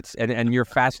you. And your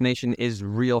fascination is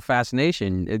real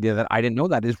fascination. That I didn't know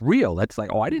that is real. That's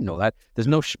like, I didn't know that. There's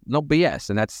no BS,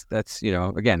 and that's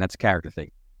again, that's a character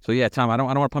thing. So yeah, Tom, I don't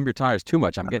want to pump your tires too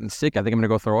much. I'm getting sick. I think I'm gonna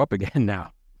go throw up again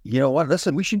now. You know what?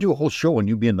 Listen, we should do a whole show on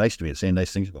you being nice to me and saying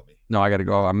nice things about me. No, I gotta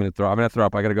go. I'm gonna throw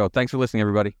up. I gotta go. Thanks for listening,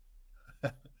 everybody.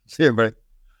 See you, everybody.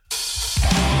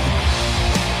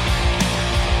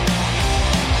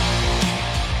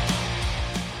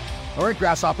 All right,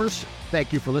 Grasshoppers,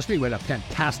 thank you for listening. We had a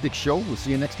fantastic show. We'll see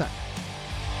you next time.